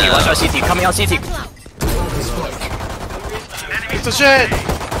there, CT, watch out CT, coming out CT. It's a jet!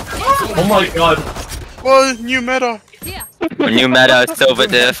 Oh my god. Well, new meta. Yeah. New meta, Silver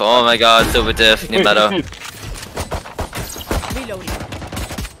Diff. Oh my god, Silver Diff. New meta. Reloading.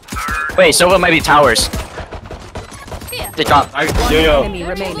 Wait, Sova might be towers. They drop. One Yo. enemy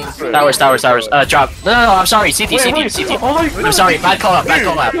remaining. Towers. Drop. No, I'm sorry. CT. I'm sorry. Bad call out.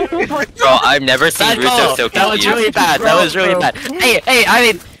 Bro, I've never seen Bad Russo call. so That was confused. really bad. Hey, I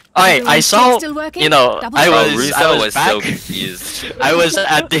mean, alright, I saw, Still working? you know, Double I Bro, check. was Russo was back. so confused. I was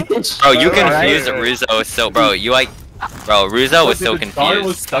at this. Bro, you Alright. confused Russo so. Bro, you like. Bro, Russo was so The guard was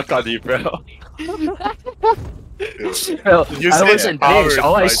confused. stuck on you, bro. Bro, You I said wasn't powers, bitch.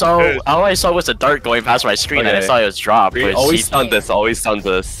 All I right? saw, Because- all I saw was a dart going past my screen, and I Okay. saw it was dropped. but Always CT done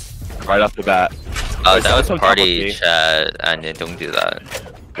this, right off the bat. Oh, Wait, that was someone's on top of party me. chat, and don't do that.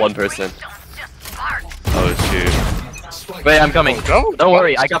 One person. Oh shoot. Wait, I'm coming. Go. Don't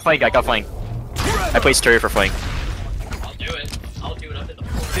worry, I got flank. I played Sturry for flank. I'll do it. I'm in the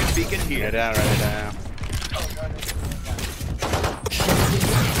Write it down, write it down.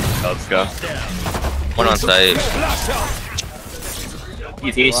 Let's go. One on site.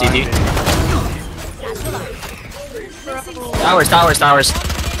 CT. Towers.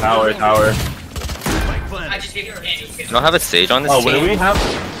 Tower. I just gave you a candy. You don't have a stage on this Oh, team? when we have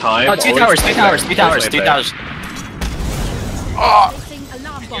time. Oh, two always towers. pick that. Placing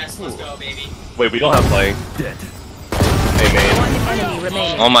alarm bomb. Yes, let's go, baby. Wait, we don't have playing. Hey, man. One enemy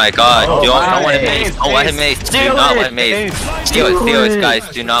remaining. Oh my god, Oh, don't let him nice. maze. Don't let him maze. Do Steal not it. let him maze. Steal it, guys.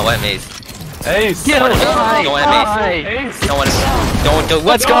 Do not let maze. Ace! Don't let me. Don't.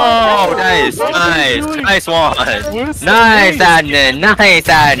 Let's go! Nice. Nice one. Nice, Adnan. Nice,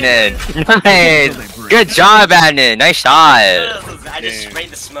 Adnan. Nice. Good job, Adnan. Nice shot. I just sprayed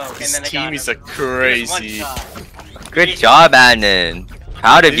the smoke and This then I got team him. is a crazy. Good job, Adnan.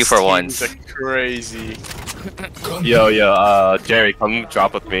 Proud of you for once. This team is a crazy. Yo, Jerry, come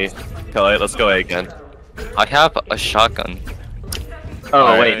drop with me. Kelly, let's go A again. I have a shotgun. Oh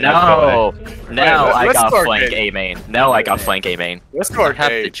Alright, wait, let's no. Now Wait, I let's got go flank arcade. A main. Now I got flank A main. Let's go I have to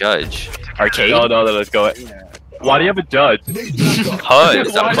arcade. judge. Arcade? No, let's go A. Why do you have a judge?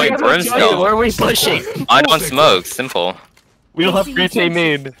 Cause I'm playing Where Brimstone. are we pushing? I don't smoke. Simple. We don't have great A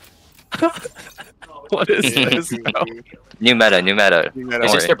main. What is this, bro? New meta. You Don't gotta-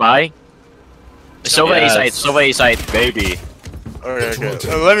 Is this worry. their buy? Sova A Yes. side, Sova A side. Maybe.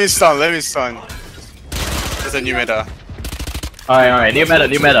 Okay. Let me stun. It's a new meta. Alright, new meta.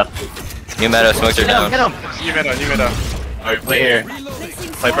 New meta. Smokes are down. Get him! New meta. Alright, play here.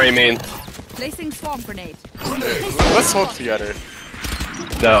 Play for A main. Placing swarm grenade. Let's hold together.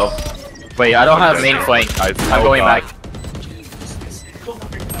 No. Wait, I don't have main flank. Guys, I'm going back.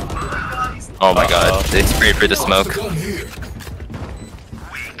 Oh my god. They sprayed for the smoke.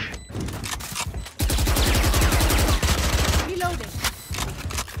 Reloading.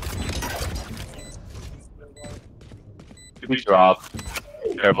 We drop.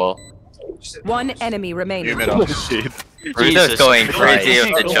 Careful. One enemy New remaining. meta. Shit. Rizzo's going crazy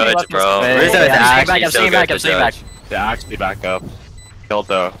with the judge, bro. Hey, Rizzo's I'm actually so staying good back, with I'm the staying back. judge. They actually back up. Killed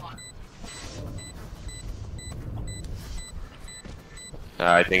though.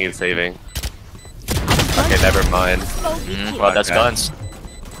 I think he's saving. Okay, never mind. Well, that's Okay. guns.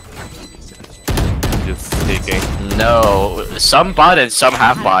 Just taking. No, some bot and some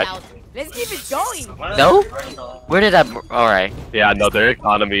half bot. Let's keep it going. No? Where did that? Alright. Yeah, no, their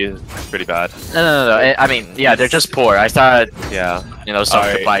economy is pretty bad. No. I mean, yeah, they're just poor. I thought, Yeah. you know, some could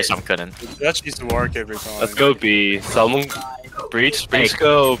Alright. buy, some couldn't. That needs to work every time. Let's go B. Someone breach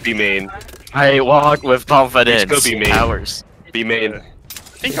go B main. I walk with confidence. Let's go be main. Hours. B main. I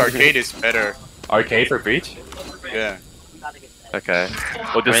think arcade is better. Arcade for breach? Yeah. Okay.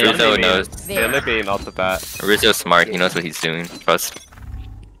 Well, just Rizzo stay main. knows. Stay in the main off the bat. Rizzo's smart. He knows what he's doing. Trust.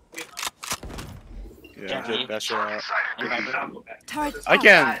 Yeah. Get that shit out. Turret I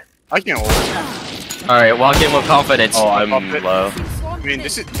can ult. Alright, walk in with confidence. Oh, I'm Pop it. low. I mean,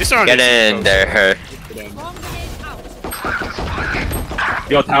 this round Get is in there. Swarm grenade out.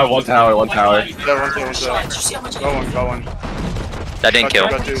 Yo, tower, one tower. One tower. Did you see how much Go one. That didn't kill.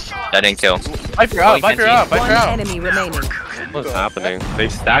 Got two. That didn't kill. Viper out. One Viper out. enemy remaining. What's happening? They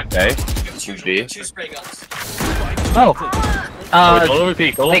stacked A. 2B. two spray guns? Oh! Go over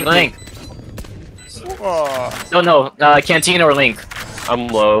P. Go over Link. P. Oh. No, Canteen or Link. I'm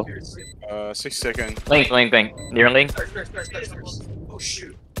low. 6 seconds. Link. Near Link. Oh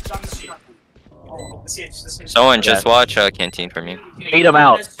shoot. Someone just watch Canteen for me. Beat him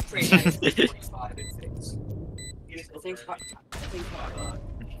out.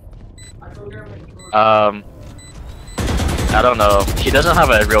 I don't know. He doesn't have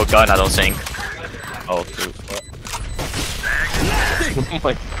a real gun, I don't think. Oh, shoot. Oh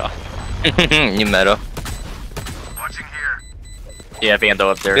my god. New meta. Yeah, Vandal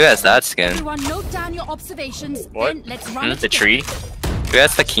up there. Who has that skin? Everyone note down your observations. What? Then let's run it The together. tree? Who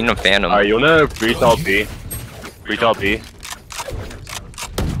has the Kingdom Phantom? Alright, you wanna breach all B? Breach all B?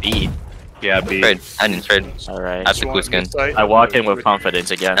 B. Yeah, B. Trade. I didn't trade. Alright. I have the blue skin. I walk in with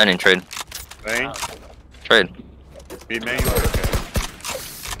confidence again. I didn't trade. Main. Trade. B main. Okay.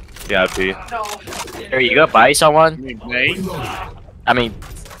 Yeah, B. Here, you go buy someone? Main. I mean,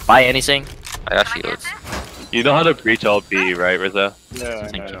 buy anything? I got shields. You know how to breach all B, right, Rizzo? Yeah,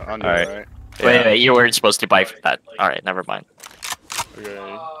 I know. I know, Alright. right? Wait, you weren't supposed to buy that. Alright, never mind.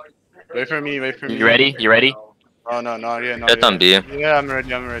 Okay. Wait for me. You ready? Oh, no, not yet. Get on B. Yeah, I'm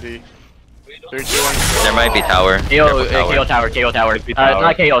ready. 3, 2, 1. There might be tower. KO tower.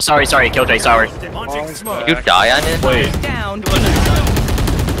 Not KO, sorry, Killjoy, sorry. You die on it? Wait, Down.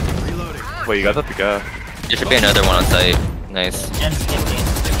 wait, you guys have to go. There should be another one on site. Nice.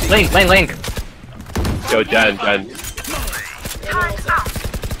 Link. Yo, Jen.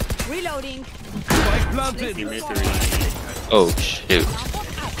 Reloading. Oh shoot.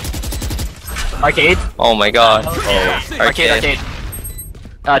 Arcade. Oh my god. Arcade.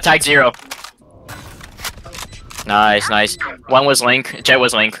 Tag 0. Nice. One was Link. Jet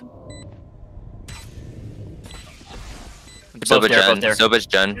was Link. Both there. Soba's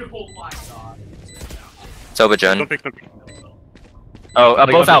Jen. Soba Jen. Don't pick. Oh,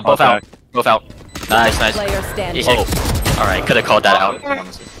 both out. Contact. Both out. Nice. Player standing. Alright, could have called that out.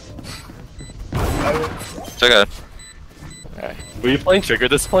 It's okay. Were you playing Trigger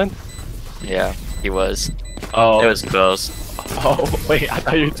Discipline? Yeah, he was. Oh. It was close. Oh, wait, I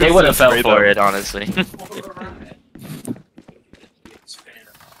thought you were They would have fell for it, honestly.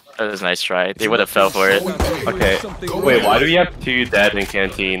 That was a nice try. They would have fell for it. Okay. Wait, why do we have 2 dead in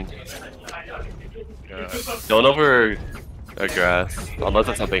canteen? Don't over a grass. Unless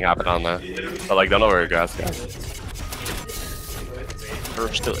if something happened on that. But like, don't over a grass, guys.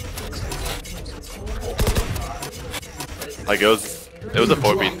 First to it. Like, it was a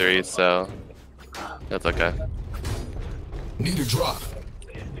 4v3, so that's okay. Need a drop.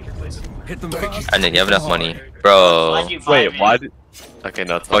 And then you have enough money. Bro. Wait, why did... Okay,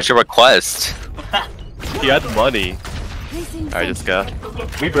 no, it's What's your request? He had money. Alright, just go.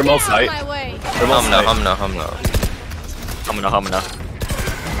 We remote site. Remote site.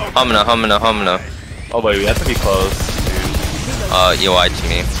 Humna. Oh wait, we have to be close. You lied to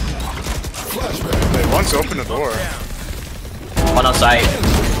me. Wait, one's open the door. One on site.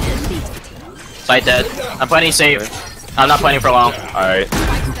 Site dead. I'm planning safe. I'm not planning for long. Alright.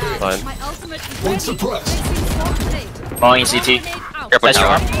 Fine. Falling CT. Careful That's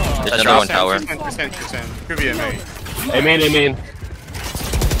tower. your There's another one tower. 10%. Could be a main. Amen.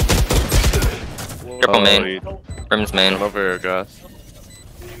 Triple main. Rim's main. Don't over a grass.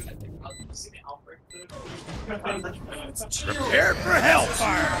 Prepare for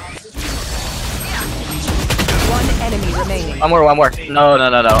hellfire. One enemy remaining. One more. No.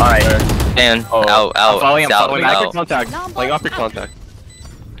 Alright. And Oh. out. I'm following Out. Playing off your Out. contact. Playing off your contact.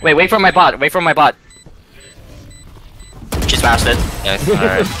 Wait for my bot. She's fasted. Nice.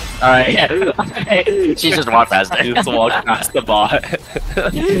 Alright. She just walked past You it. just walked past the bot.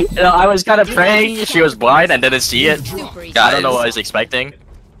 I was kind of praying she was blind and didn't see it. I don't know what I was expecting.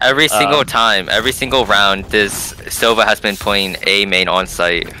 Every single time, every single round, this Silva has been playing A main on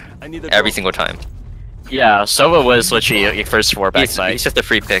site. Every single time. Yeah, Sova was literally your first 4 back He's side. just a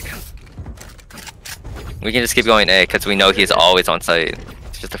free pick. We can just keep going A because we know he's always on site.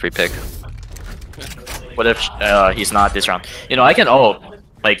 It's just a free pick. What if he's not this round? You know, I can ult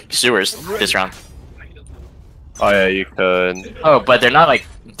like sewers this round. Oh yeah, you could. Oh, but they're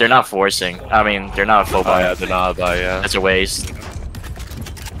not forcing. I mean, they're not a full Oh buy. yeah, they're not, but yeah. That's a waste.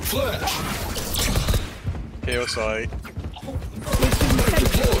 KO side.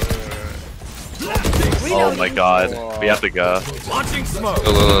 Oh my god, we have to go. Launching smoke.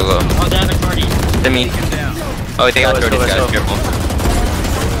 Go. I mean, oh, I think I throw these guys. Careful.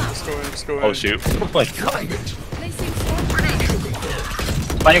 Let's go. Oh shoot. Oh my god.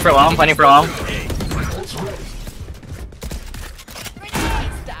 Planning for long.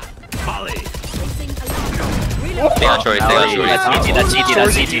 Stay on short. That's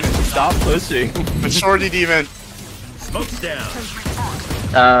CT. Stop pushing. The shorty demon. Smoke's down.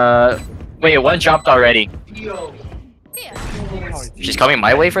 Wait, one dropped already. She's coming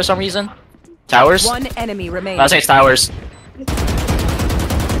my way for some reason. Towers? One enemy remaining. I'll say it's towers.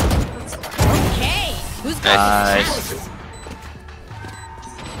 Okay. Who's Nice.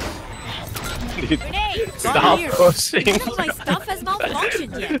 Stop pushing. My stuff has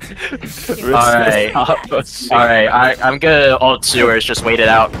malfunctioned yet. Alright, I'm gonna ult sewers, just wait it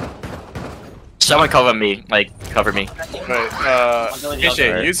out. Someone cover me, cover me. Wait,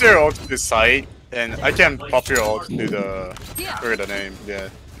 AJ, use your ult to the side, and I can pop your ult to the... Forget the name, yeah,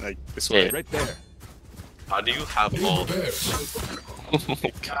 like this way. Right there. How do you have ult? Oh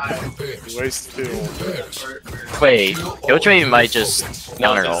my god. Waste the ult. Wait, Killjoy might just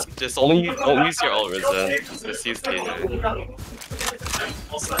counter ult. Just only don't use your ult, Rizza. Just use KJ.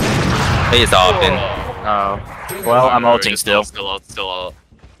 He's open. Oh. Well, I'm ulting still. Still ult.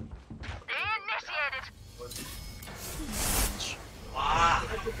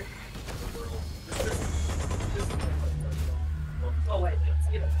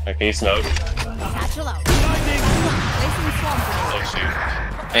 Can you smoke? Satchel out. Oh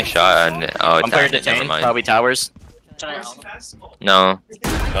shoot. Nice shot. And oh, I'm it's clearing the never chain, mind. probably towers. No.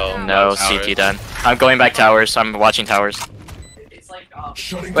 No, CT done. I'm going back towers, I'm watching towers.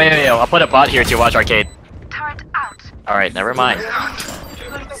 Wait, I'll put a bot here to watch arcade. Alright, never mind.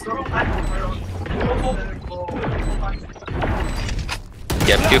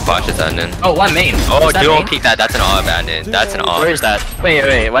 Yep, 2 flashes abandoned. Oh, one main. Oh, Is that don't main? peek that. That's an all abandoned. That's an all. Where is that?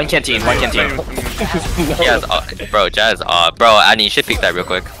 Wait, one canteen. Jazz, bro, Jazz, bro, Adney, you should peek that real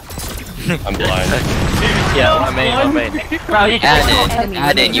quick. I'm blind. Yeah, one main. Bro, you can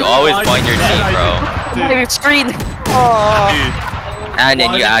Adney, you always blind your team, bro. screen.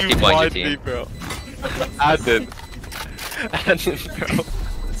 Adney, you actually blind your team. Bro. Adney, bro.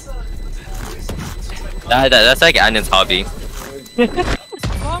 That's like Adney's hobby.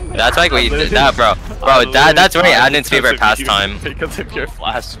 That's like what you did. That, bro. Bro, that's really Adnan's favorite pastime. Because of your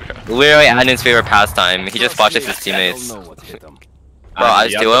flash, bro. Literally Adnan's favorite pastime. He just watches his teammates. Bro, I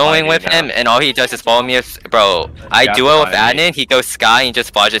was duoing with him, and all he does is follow me. Bro, I duo with Adnan, he goes Sky and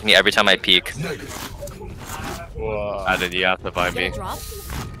just watches me every time I peek. Whoa. Adnan, you have to find me.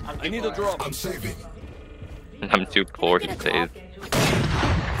 I need a drop. I'm saving. I'm too poor, he says.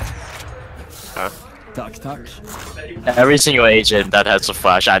 Huh? Tuck. Every single agent that has a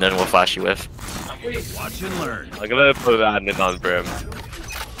flash, Adnan will flash you with. Watch and learn. I'm gonna put Adnan on Brim.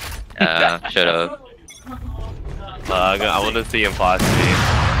 Yeah, shut up. I want to see him flash me.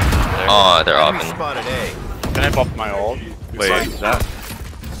 Oh, they're off. Can I pop my ult? Wait, is that?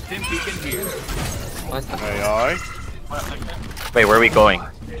 AI? Wait, where are we going?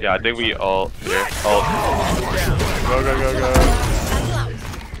 Yeah, I think we all here. Oh, Go.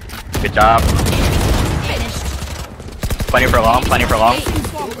 Good job. Plenty for long. you know,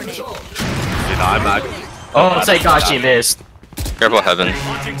 I'm not. Oh, Saikashi missed. Careful, Heaven.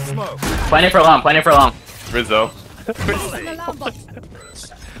 Plenty for long. Rizzo.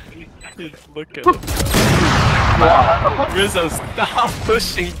 Look at him. Rizzo, stop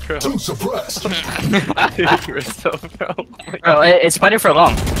pushing, bro. Too suppressed. Rizzo, bro. Bro, it's plenty for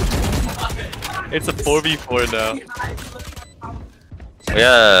long. It's a 4v4 now.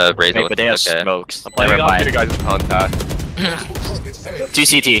 Yeah, Razor. Wait, but they have Okay. smokes. Let me Never off you mind. guys' contact. 2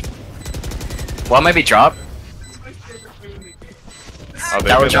 CT. One might be drop. Oh,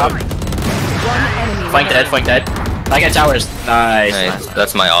 Tower drop. One enemy Flank dead. I got towers. Nice. Nice.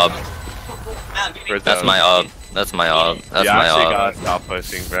 That's my ob. Rizzo. That's my ob. That's my ob. That's You my actually ob. gotta stop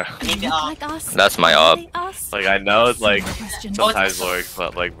pushing, bro. Like us. That's my ob. Like, I know it's like sometimes works,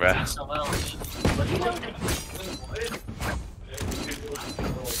 but like, bro.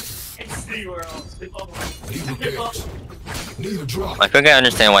 Need a drop. I think I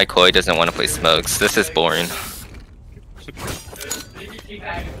understand why Koi doesn't want to play smokes. This is boring.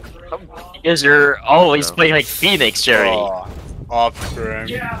 Because you're always playing like Phoenix, Jerry. Oh, off Grim.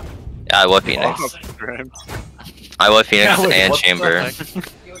 Yeah, I love Phoenix. Off Grim. I love Phoenix Yeah, wait, and what the Chamber.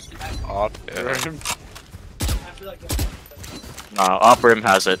 heck? Off Grim. Nah, Op Rim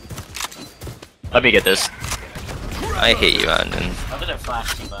has it. Let me get this. I hate you, Andon.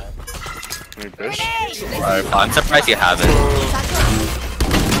 I'm surprised you haven't.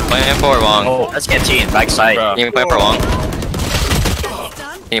 Playing for long. Oh, that's canteen. Backside. Can you play for long?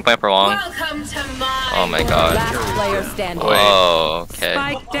 Can you play for long? Oh my god. Last player standing. Oh, okay.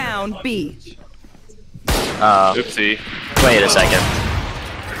 Spike down B. Oopsie. Wait a second.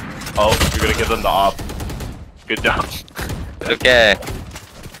 Oh, you're gonna give them the op. Good job. Okay.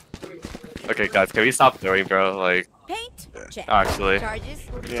 Okay, guys, can we stop throwing, bro? Like, Paint. Check. actually. Charges.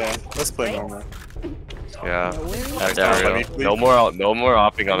 Yeah, let's play normal. Yeah. That's There we real. go. No more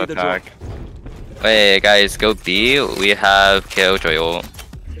opping on attack. Wait, guys, go B. We have Killjoy ult.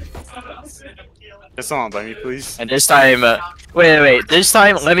 It's not by me, please. And this time, wait. This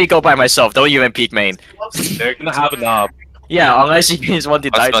time, let me go by myself. Don't even peek main. They're gonna have an op. Yeah, unless he means one to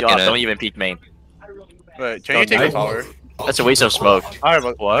I'm dive you smoking off, it. don't even peek main. Wait, can you take a tower? That's a waste of smoke. Alright,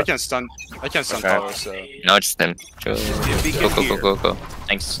 but What? I can stun Okay. tower, so. No, it's him. Go.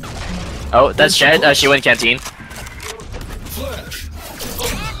 Thanks. Oh, that's Jed. She went canteen.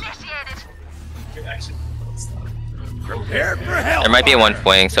 There might be one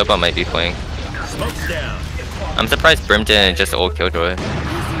flank. Sopa might be flank. I'm surprised Brim didn't just ult Killjoy.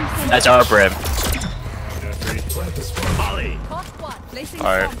 That's our Brim.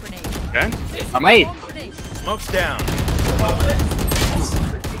 Alright. Okay? I might.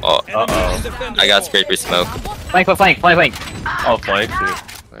 Oh, uh-oh. I got sprayed for smoke. Flank. Oh, flank too.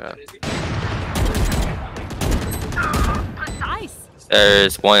 Yeah.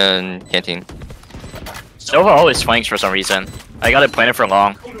 There's one canteen. Nova always flanks for some reason. I got it planted for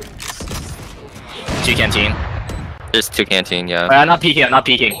long. 2 canteen. There's 2 canteen, yeah. I'm not peeking. Don't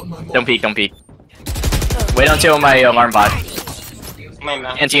peek. Wait until my alarm bot.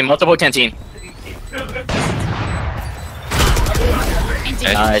 Canteen, multiple canteen.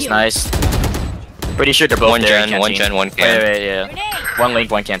 Nice. Pretty sure they're both One there in gen, one canteen. gen, one can. Wait, yeah. One link,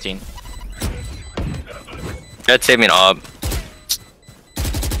 one canteen. Just save me an ob.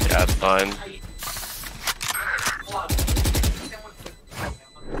 Yeah, it's fine.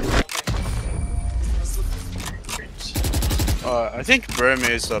 I think Brim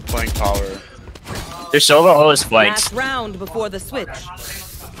is playing tower. Their solo always flanks. Last round before the switch.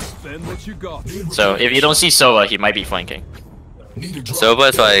 Spend what you got. So if you don't see Sova, he might be flanking.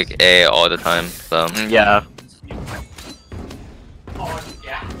 Soba's like A all the time, so. Yeah.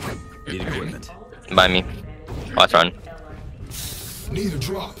 Need equipment. By me. Watch run. Need a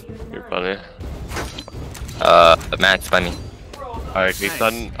drop. You're funny. Max, by me. Alright, he's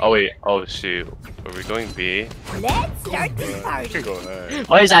done. Oh wait. Oh shoot. Are we going B? Let's start this You party. can go there.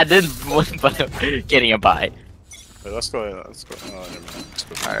 Why is that then getting a bye? Wait, let's go. Let's go. Oh, never mind. Let's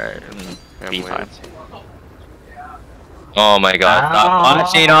go. Alright, B time. Oh my god, stop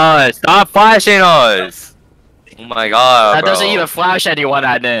flashing us! Stop flashing us! Oh my god, That bro. doesn't even flash anyone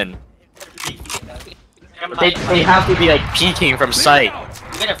at then. They have to be like peeking from sight.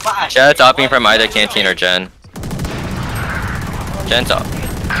 Jet's upping from either Canteen or Jen. Jen's up.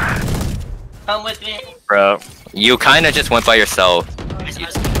 Come with me. Bro. You kinda just went by yourself.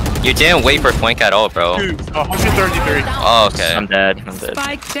 You didn't wait for flank at all, bro. Dude, 133. Oh, okay. I'm dead. I'm dead.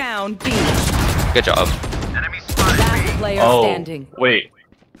 Spike down B. Good job. Last player Oh, standing. wait.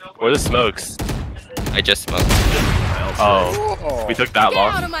 Where are the smokes? I just smoked. Oh, we took that Get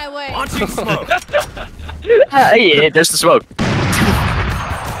out long. of my way. Launching smoke. Hey, there's the smoke.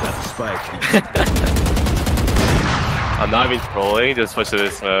 That's a spike. I'm not even trolling, just push to the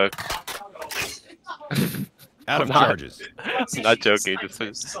smoke. Out of I'm not- charges. I'm not joking, just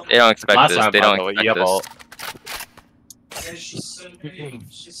push. They don't expect Last this. time, They by don't the way, expect you have this.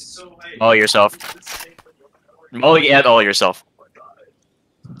 ult. All yourself. Mulligan and all yourself.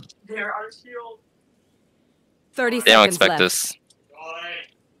 30 They don't seconds expect left. this.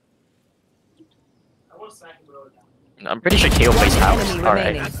 I'm pretty sure KO plays One house. enemy Alright.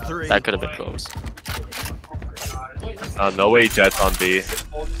 remaining. That's 3. That could have been close. No way Jet's on B.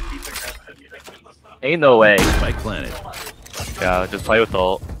 Ain't no way. Spike planted. Yeah, just play with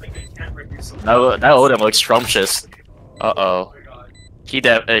ult. That Odin looks scrumptious. Uh-oh. She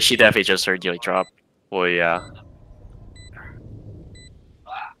definitely just heard you like drop. Well, yeah.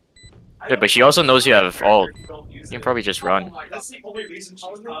 Yeah, but she also knows you have ult. You can probably just run.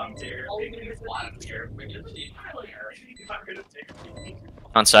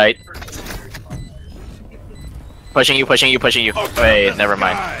 On site. Pushing you, pushing you, pushing you. Wait, never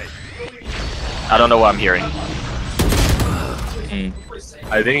mind. I don't know what I'm hearing.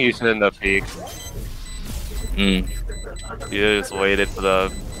 I think you should end up peak. Mm. You just waited for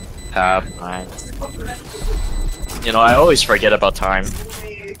the tap. You know, I always forget about time.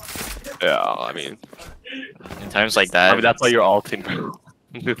 Yeah, I mean, In times like that. I mean that's why you're ulting.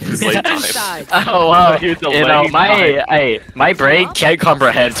 It's late time. Side. Oh wow, You're you know delaying my brain can't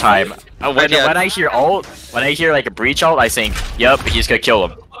comprehend time. When Yeah. I hear ult, when I hear like a breach ult, I think, yep, he's gonna kill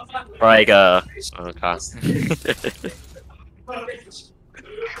him. Or like Okay.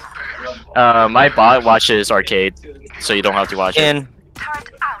 my bot watches arcade, so you don't have to watch it. In.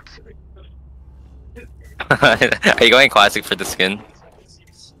 Are you going classic for the skin?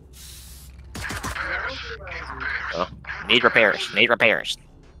 Oh. Need repairs. Need repairs.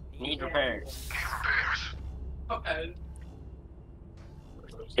 Need repairs.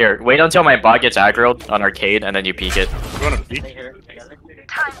 Here, wait until my bot gets aggroed on arcade, and then you peek it. You wanna peek? Stay here together.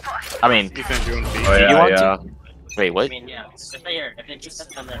 I mean, Ethan, do you wanna peek? Oh, yeah, want to? yeah. wait, I what? mean, yeah. Stay here. If it just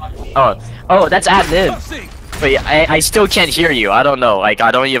sits on there. Oh, that's admin. Wait, I still can't hear you. I don't know. Like,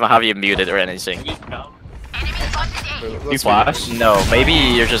 I don't even have you muted or anything. You go. You flash? No, maybe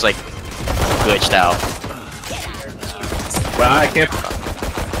you're just like glitched out. Well, I can't.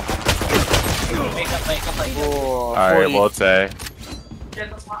 Wake up. Alright, we'll say.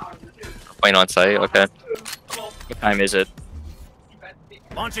 Playing on site, okay. What time is it?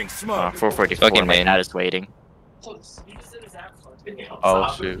 Launching smoke. 4:44. Fucking My main. dad is waiting.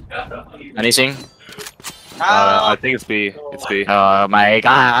 Oh shoot. Anything? I think it's B. It's B. Oh my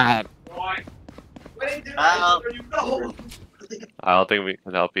god. Help. I don't think we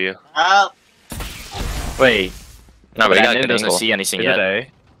can help you. Help. Wait. No, but Wait, you got Admin good doesn't angle. see anything Is it yet. A?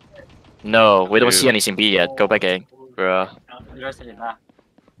 No, we don't Dude. see anything B yet. Go back A. Bruh.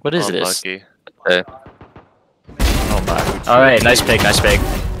 What is this? Unlucky. Okay. Oh my. Alright, nice pick, nice pick.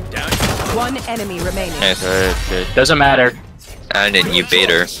 One enemy remaining. Nice. Doesn't matter. And then you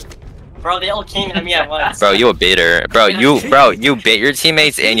baiter. Bro, they all came at me at once. Bro, you a baiter. Bro, you bait your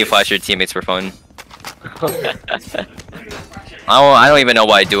teammates and you flash your teammates for fun. I don't even know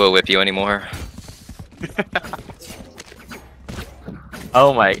why I do it with you anymore.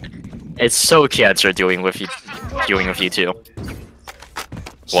 Oh my. It's so cancer doing with you too.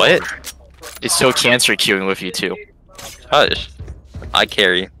 What? It's so cancer queuing with you too. Hush. I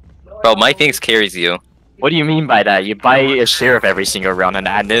carry. Bro, my things carries you. What do you mean by that? You buy a sheriff every single round and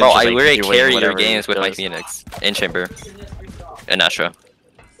then Bro, just, I like, literally doing carry your whatever games with it my does. Phoenix. In chamber. And Astra.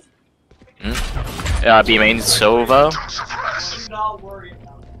 B main Sova.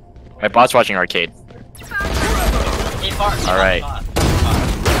 My bot's watching arcade. Alright.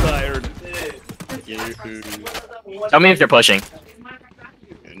 Tell me if they're pushing.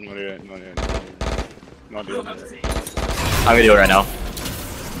 Not yet. Not yet. I'm gonna do it right now.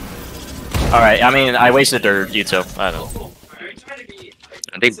 Alright, I mean, I wasted their Yuto. I don't know.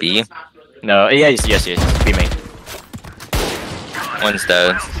 Are they B? No, yes, be me. One's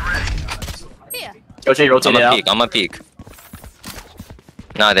dead. Killjoy rotated out. I'm a peek.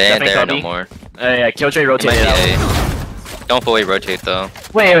 Nah, they ain't there no Cubby. more. Yeah, Killjoy rotated out. A. Don't fully rotate though.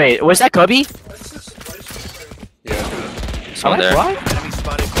 Wait, was that Cubby? Yeah. Someone there.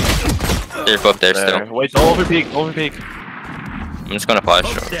 They're both there still. Wait, don't overpeak, overpeak. I'm just gonna flash.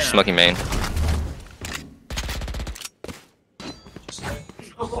 Smoking main.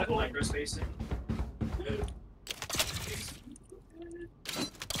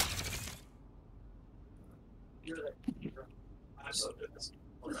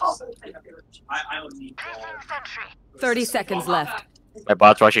 I don't need 30 seconds left. My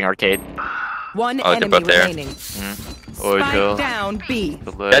bot's rushing arcade. One Oh, they're enemy both there. remaining. Oh, Spike chill. down B.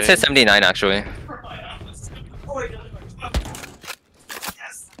 Delay. That's hit 79 actually.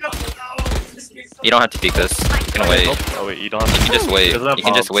 You don't have to peek this. You can wait. Oh wait, you don't have You to. can just wait. Doesn't have You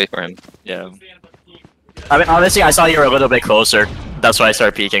can just bombs. wait for him. Yeah. I mean, honestly, I saw you were a little bit closer. That's why I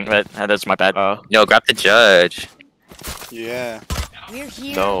started peeking, but that's my bad. No, grab the judge. Yeah. We're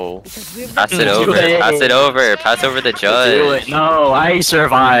here. No. Pass it over. Pass it over. Pass over the Do judge. it. No, I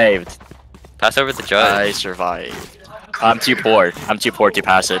survived. Pass over the judge. I survived. I'm too poor. I'm too poor to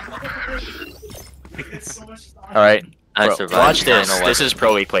pass it. Alright. I Bro, survived. watch this. I know This what- is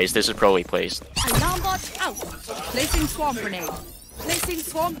pro plays. This is pro plays. Alarm bot out. Placing swarm grenade. Placing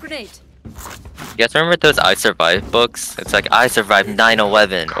swarm grenade. You guys remember those I Survived books? It's like I survived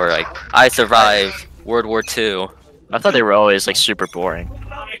 9/11 or like I survived World War II. I thought they were always like super boring.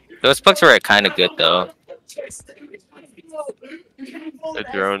 Those books were kind of good though.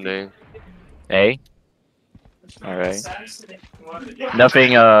 It's your own name. Hey. Alright.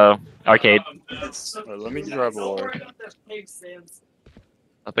 Nothing arcade. Let me grab a ward.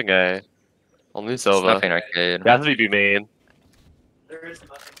 Nothing A. Only It's Silva. nothing arcade. It has to be B main.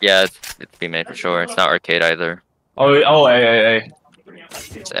 Yeah, it's B main for sure. It's not arcade either. Oh, A.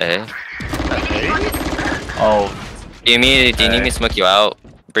 It's A. Oh. Do you need me to smoke you out?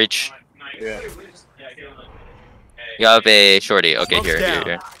 Breach. Yeah. You have a shorty. Okay,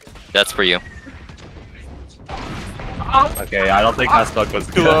 here. That's for you. Okay, I don't think that smoke was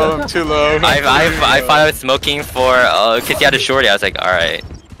Too good. low. Too low. I thought I was smoking for cause he had a shorty. I was like, all right.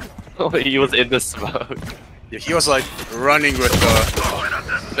 He was in the smoke. Yeah, he was like running with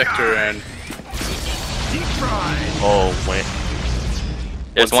the sector and. Oh wait.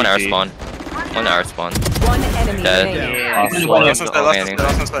 There's one One air CT. spawn. One air spawn. One enemy Dead. remaining. Last one's Manning.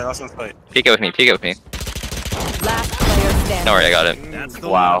 fight. Last one's fight. Peek it with me. Peek it with me. Last player standing. Don't worry, I got it.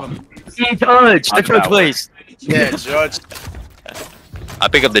 Wow. Judge! The third place! Yeah, judge. I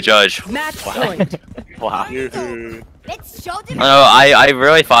pick up the judge. Match point. Wow. Yoo-hoo. Let's show them. No, I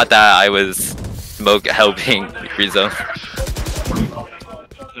really thought that I was smoke helping Rizzo.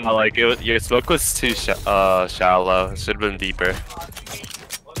 Like your smoke was too shallow. It should have been deeper.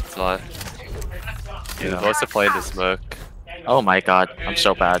 It's not. You're supposed to play in the smoke. Oh my god, I'm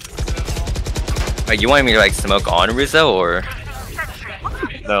so bad. Wait, you want me to like smoke on Rizzo or?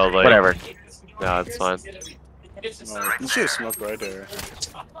 No, like Whatever. No, it's fine. You should have smoked right there.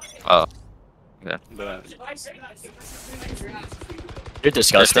 Oh. Yeah. But You're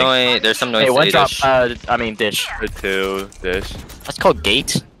disgusting. There's some noise. Hey, one to drop, dish. I mean dish. The two dish. That's called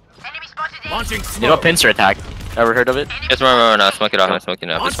gate? Launching You smoke. know pincer attack. Ever heard of it? Just remember, no, smoke it off. I'm smoking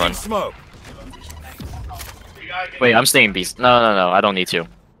it off. This one. Launching smoke. Wait, I'm staying beast. No, I don't need to.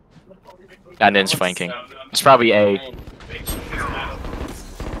 And then it's flanking. It's probably A.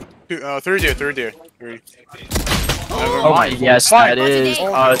 third there. Three. Oh my, yes, that is,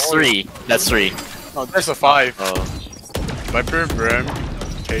 three. That's three. Oh, there's a 5. Oh. Viper, Brim,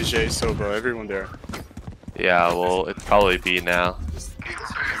 KJ, Sobo, everyone there. Yeah, well, it's probably B now.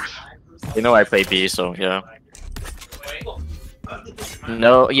 You know I play B, so yeah.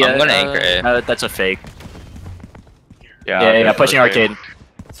 No, yeah. I'm gonna anchor it. That's a fake. Yeah, Yeah, pushing okay. arcade.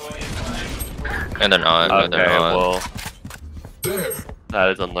 And they're not. No, Okay, they're not. well, that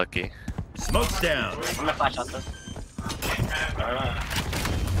is unlucky. Smoke's down. I'm gonna flash out this.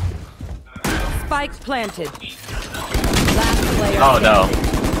 Spike planted. Last player. Oh no.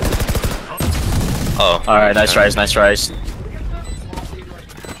 Oh. Alright, nice tries, nice tries.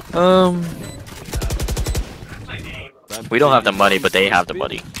 We don't have the money, but they have the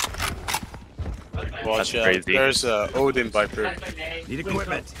money. Watch That's out. crazy. There's Odin Viper. Need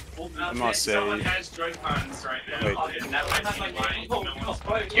equipment. I'm not saying. Wait.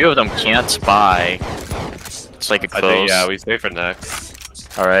 Few of them can't buy. It's like a I close. think, yeah, we stay for next.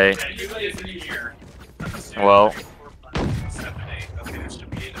 Alright. Well.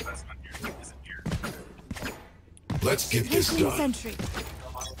 Let's get this done.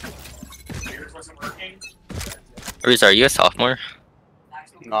 Reese, are you a sophomore?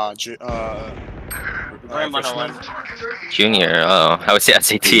 Nah, Junior. Oh, how was the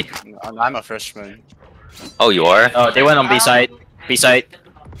SAT? I'm a freshman. Oh, you are? Oh, they went on B side. B side.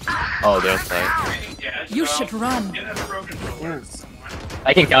 Oh, they're outside. You should run.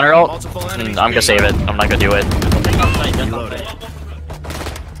 I can counter ult. I'm gonna save it. I'm not gonna do it.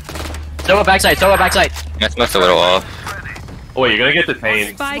 Throw it backside. Throw it backside. That's must a little off. Oh, wait, you're gonna get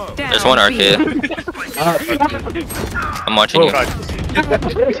detained. Spike down. There's one arcade. I'm watching you.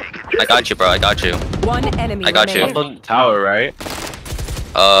 I got you, bro. I got you. One enemy I got you. remaining. On the tower, right?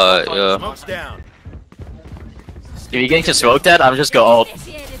 Yeah. Smoke's down. If you're getting to smoke that, I'm just go ult.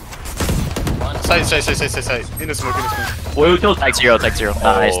 Side. In the smoke. We killed Tag 0, Tag 0.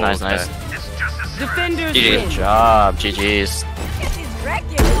 Nice, Oh, nice, okay. nice. Defenders GG. win. Good job, GG's.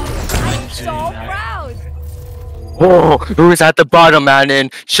 I'm so proud. Oh, who's at the bottom, man?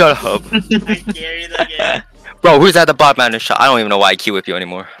 And shut up. Bro, who's at the bottom, man? And shut. I don't even know why I queue with you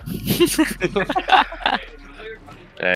anymore.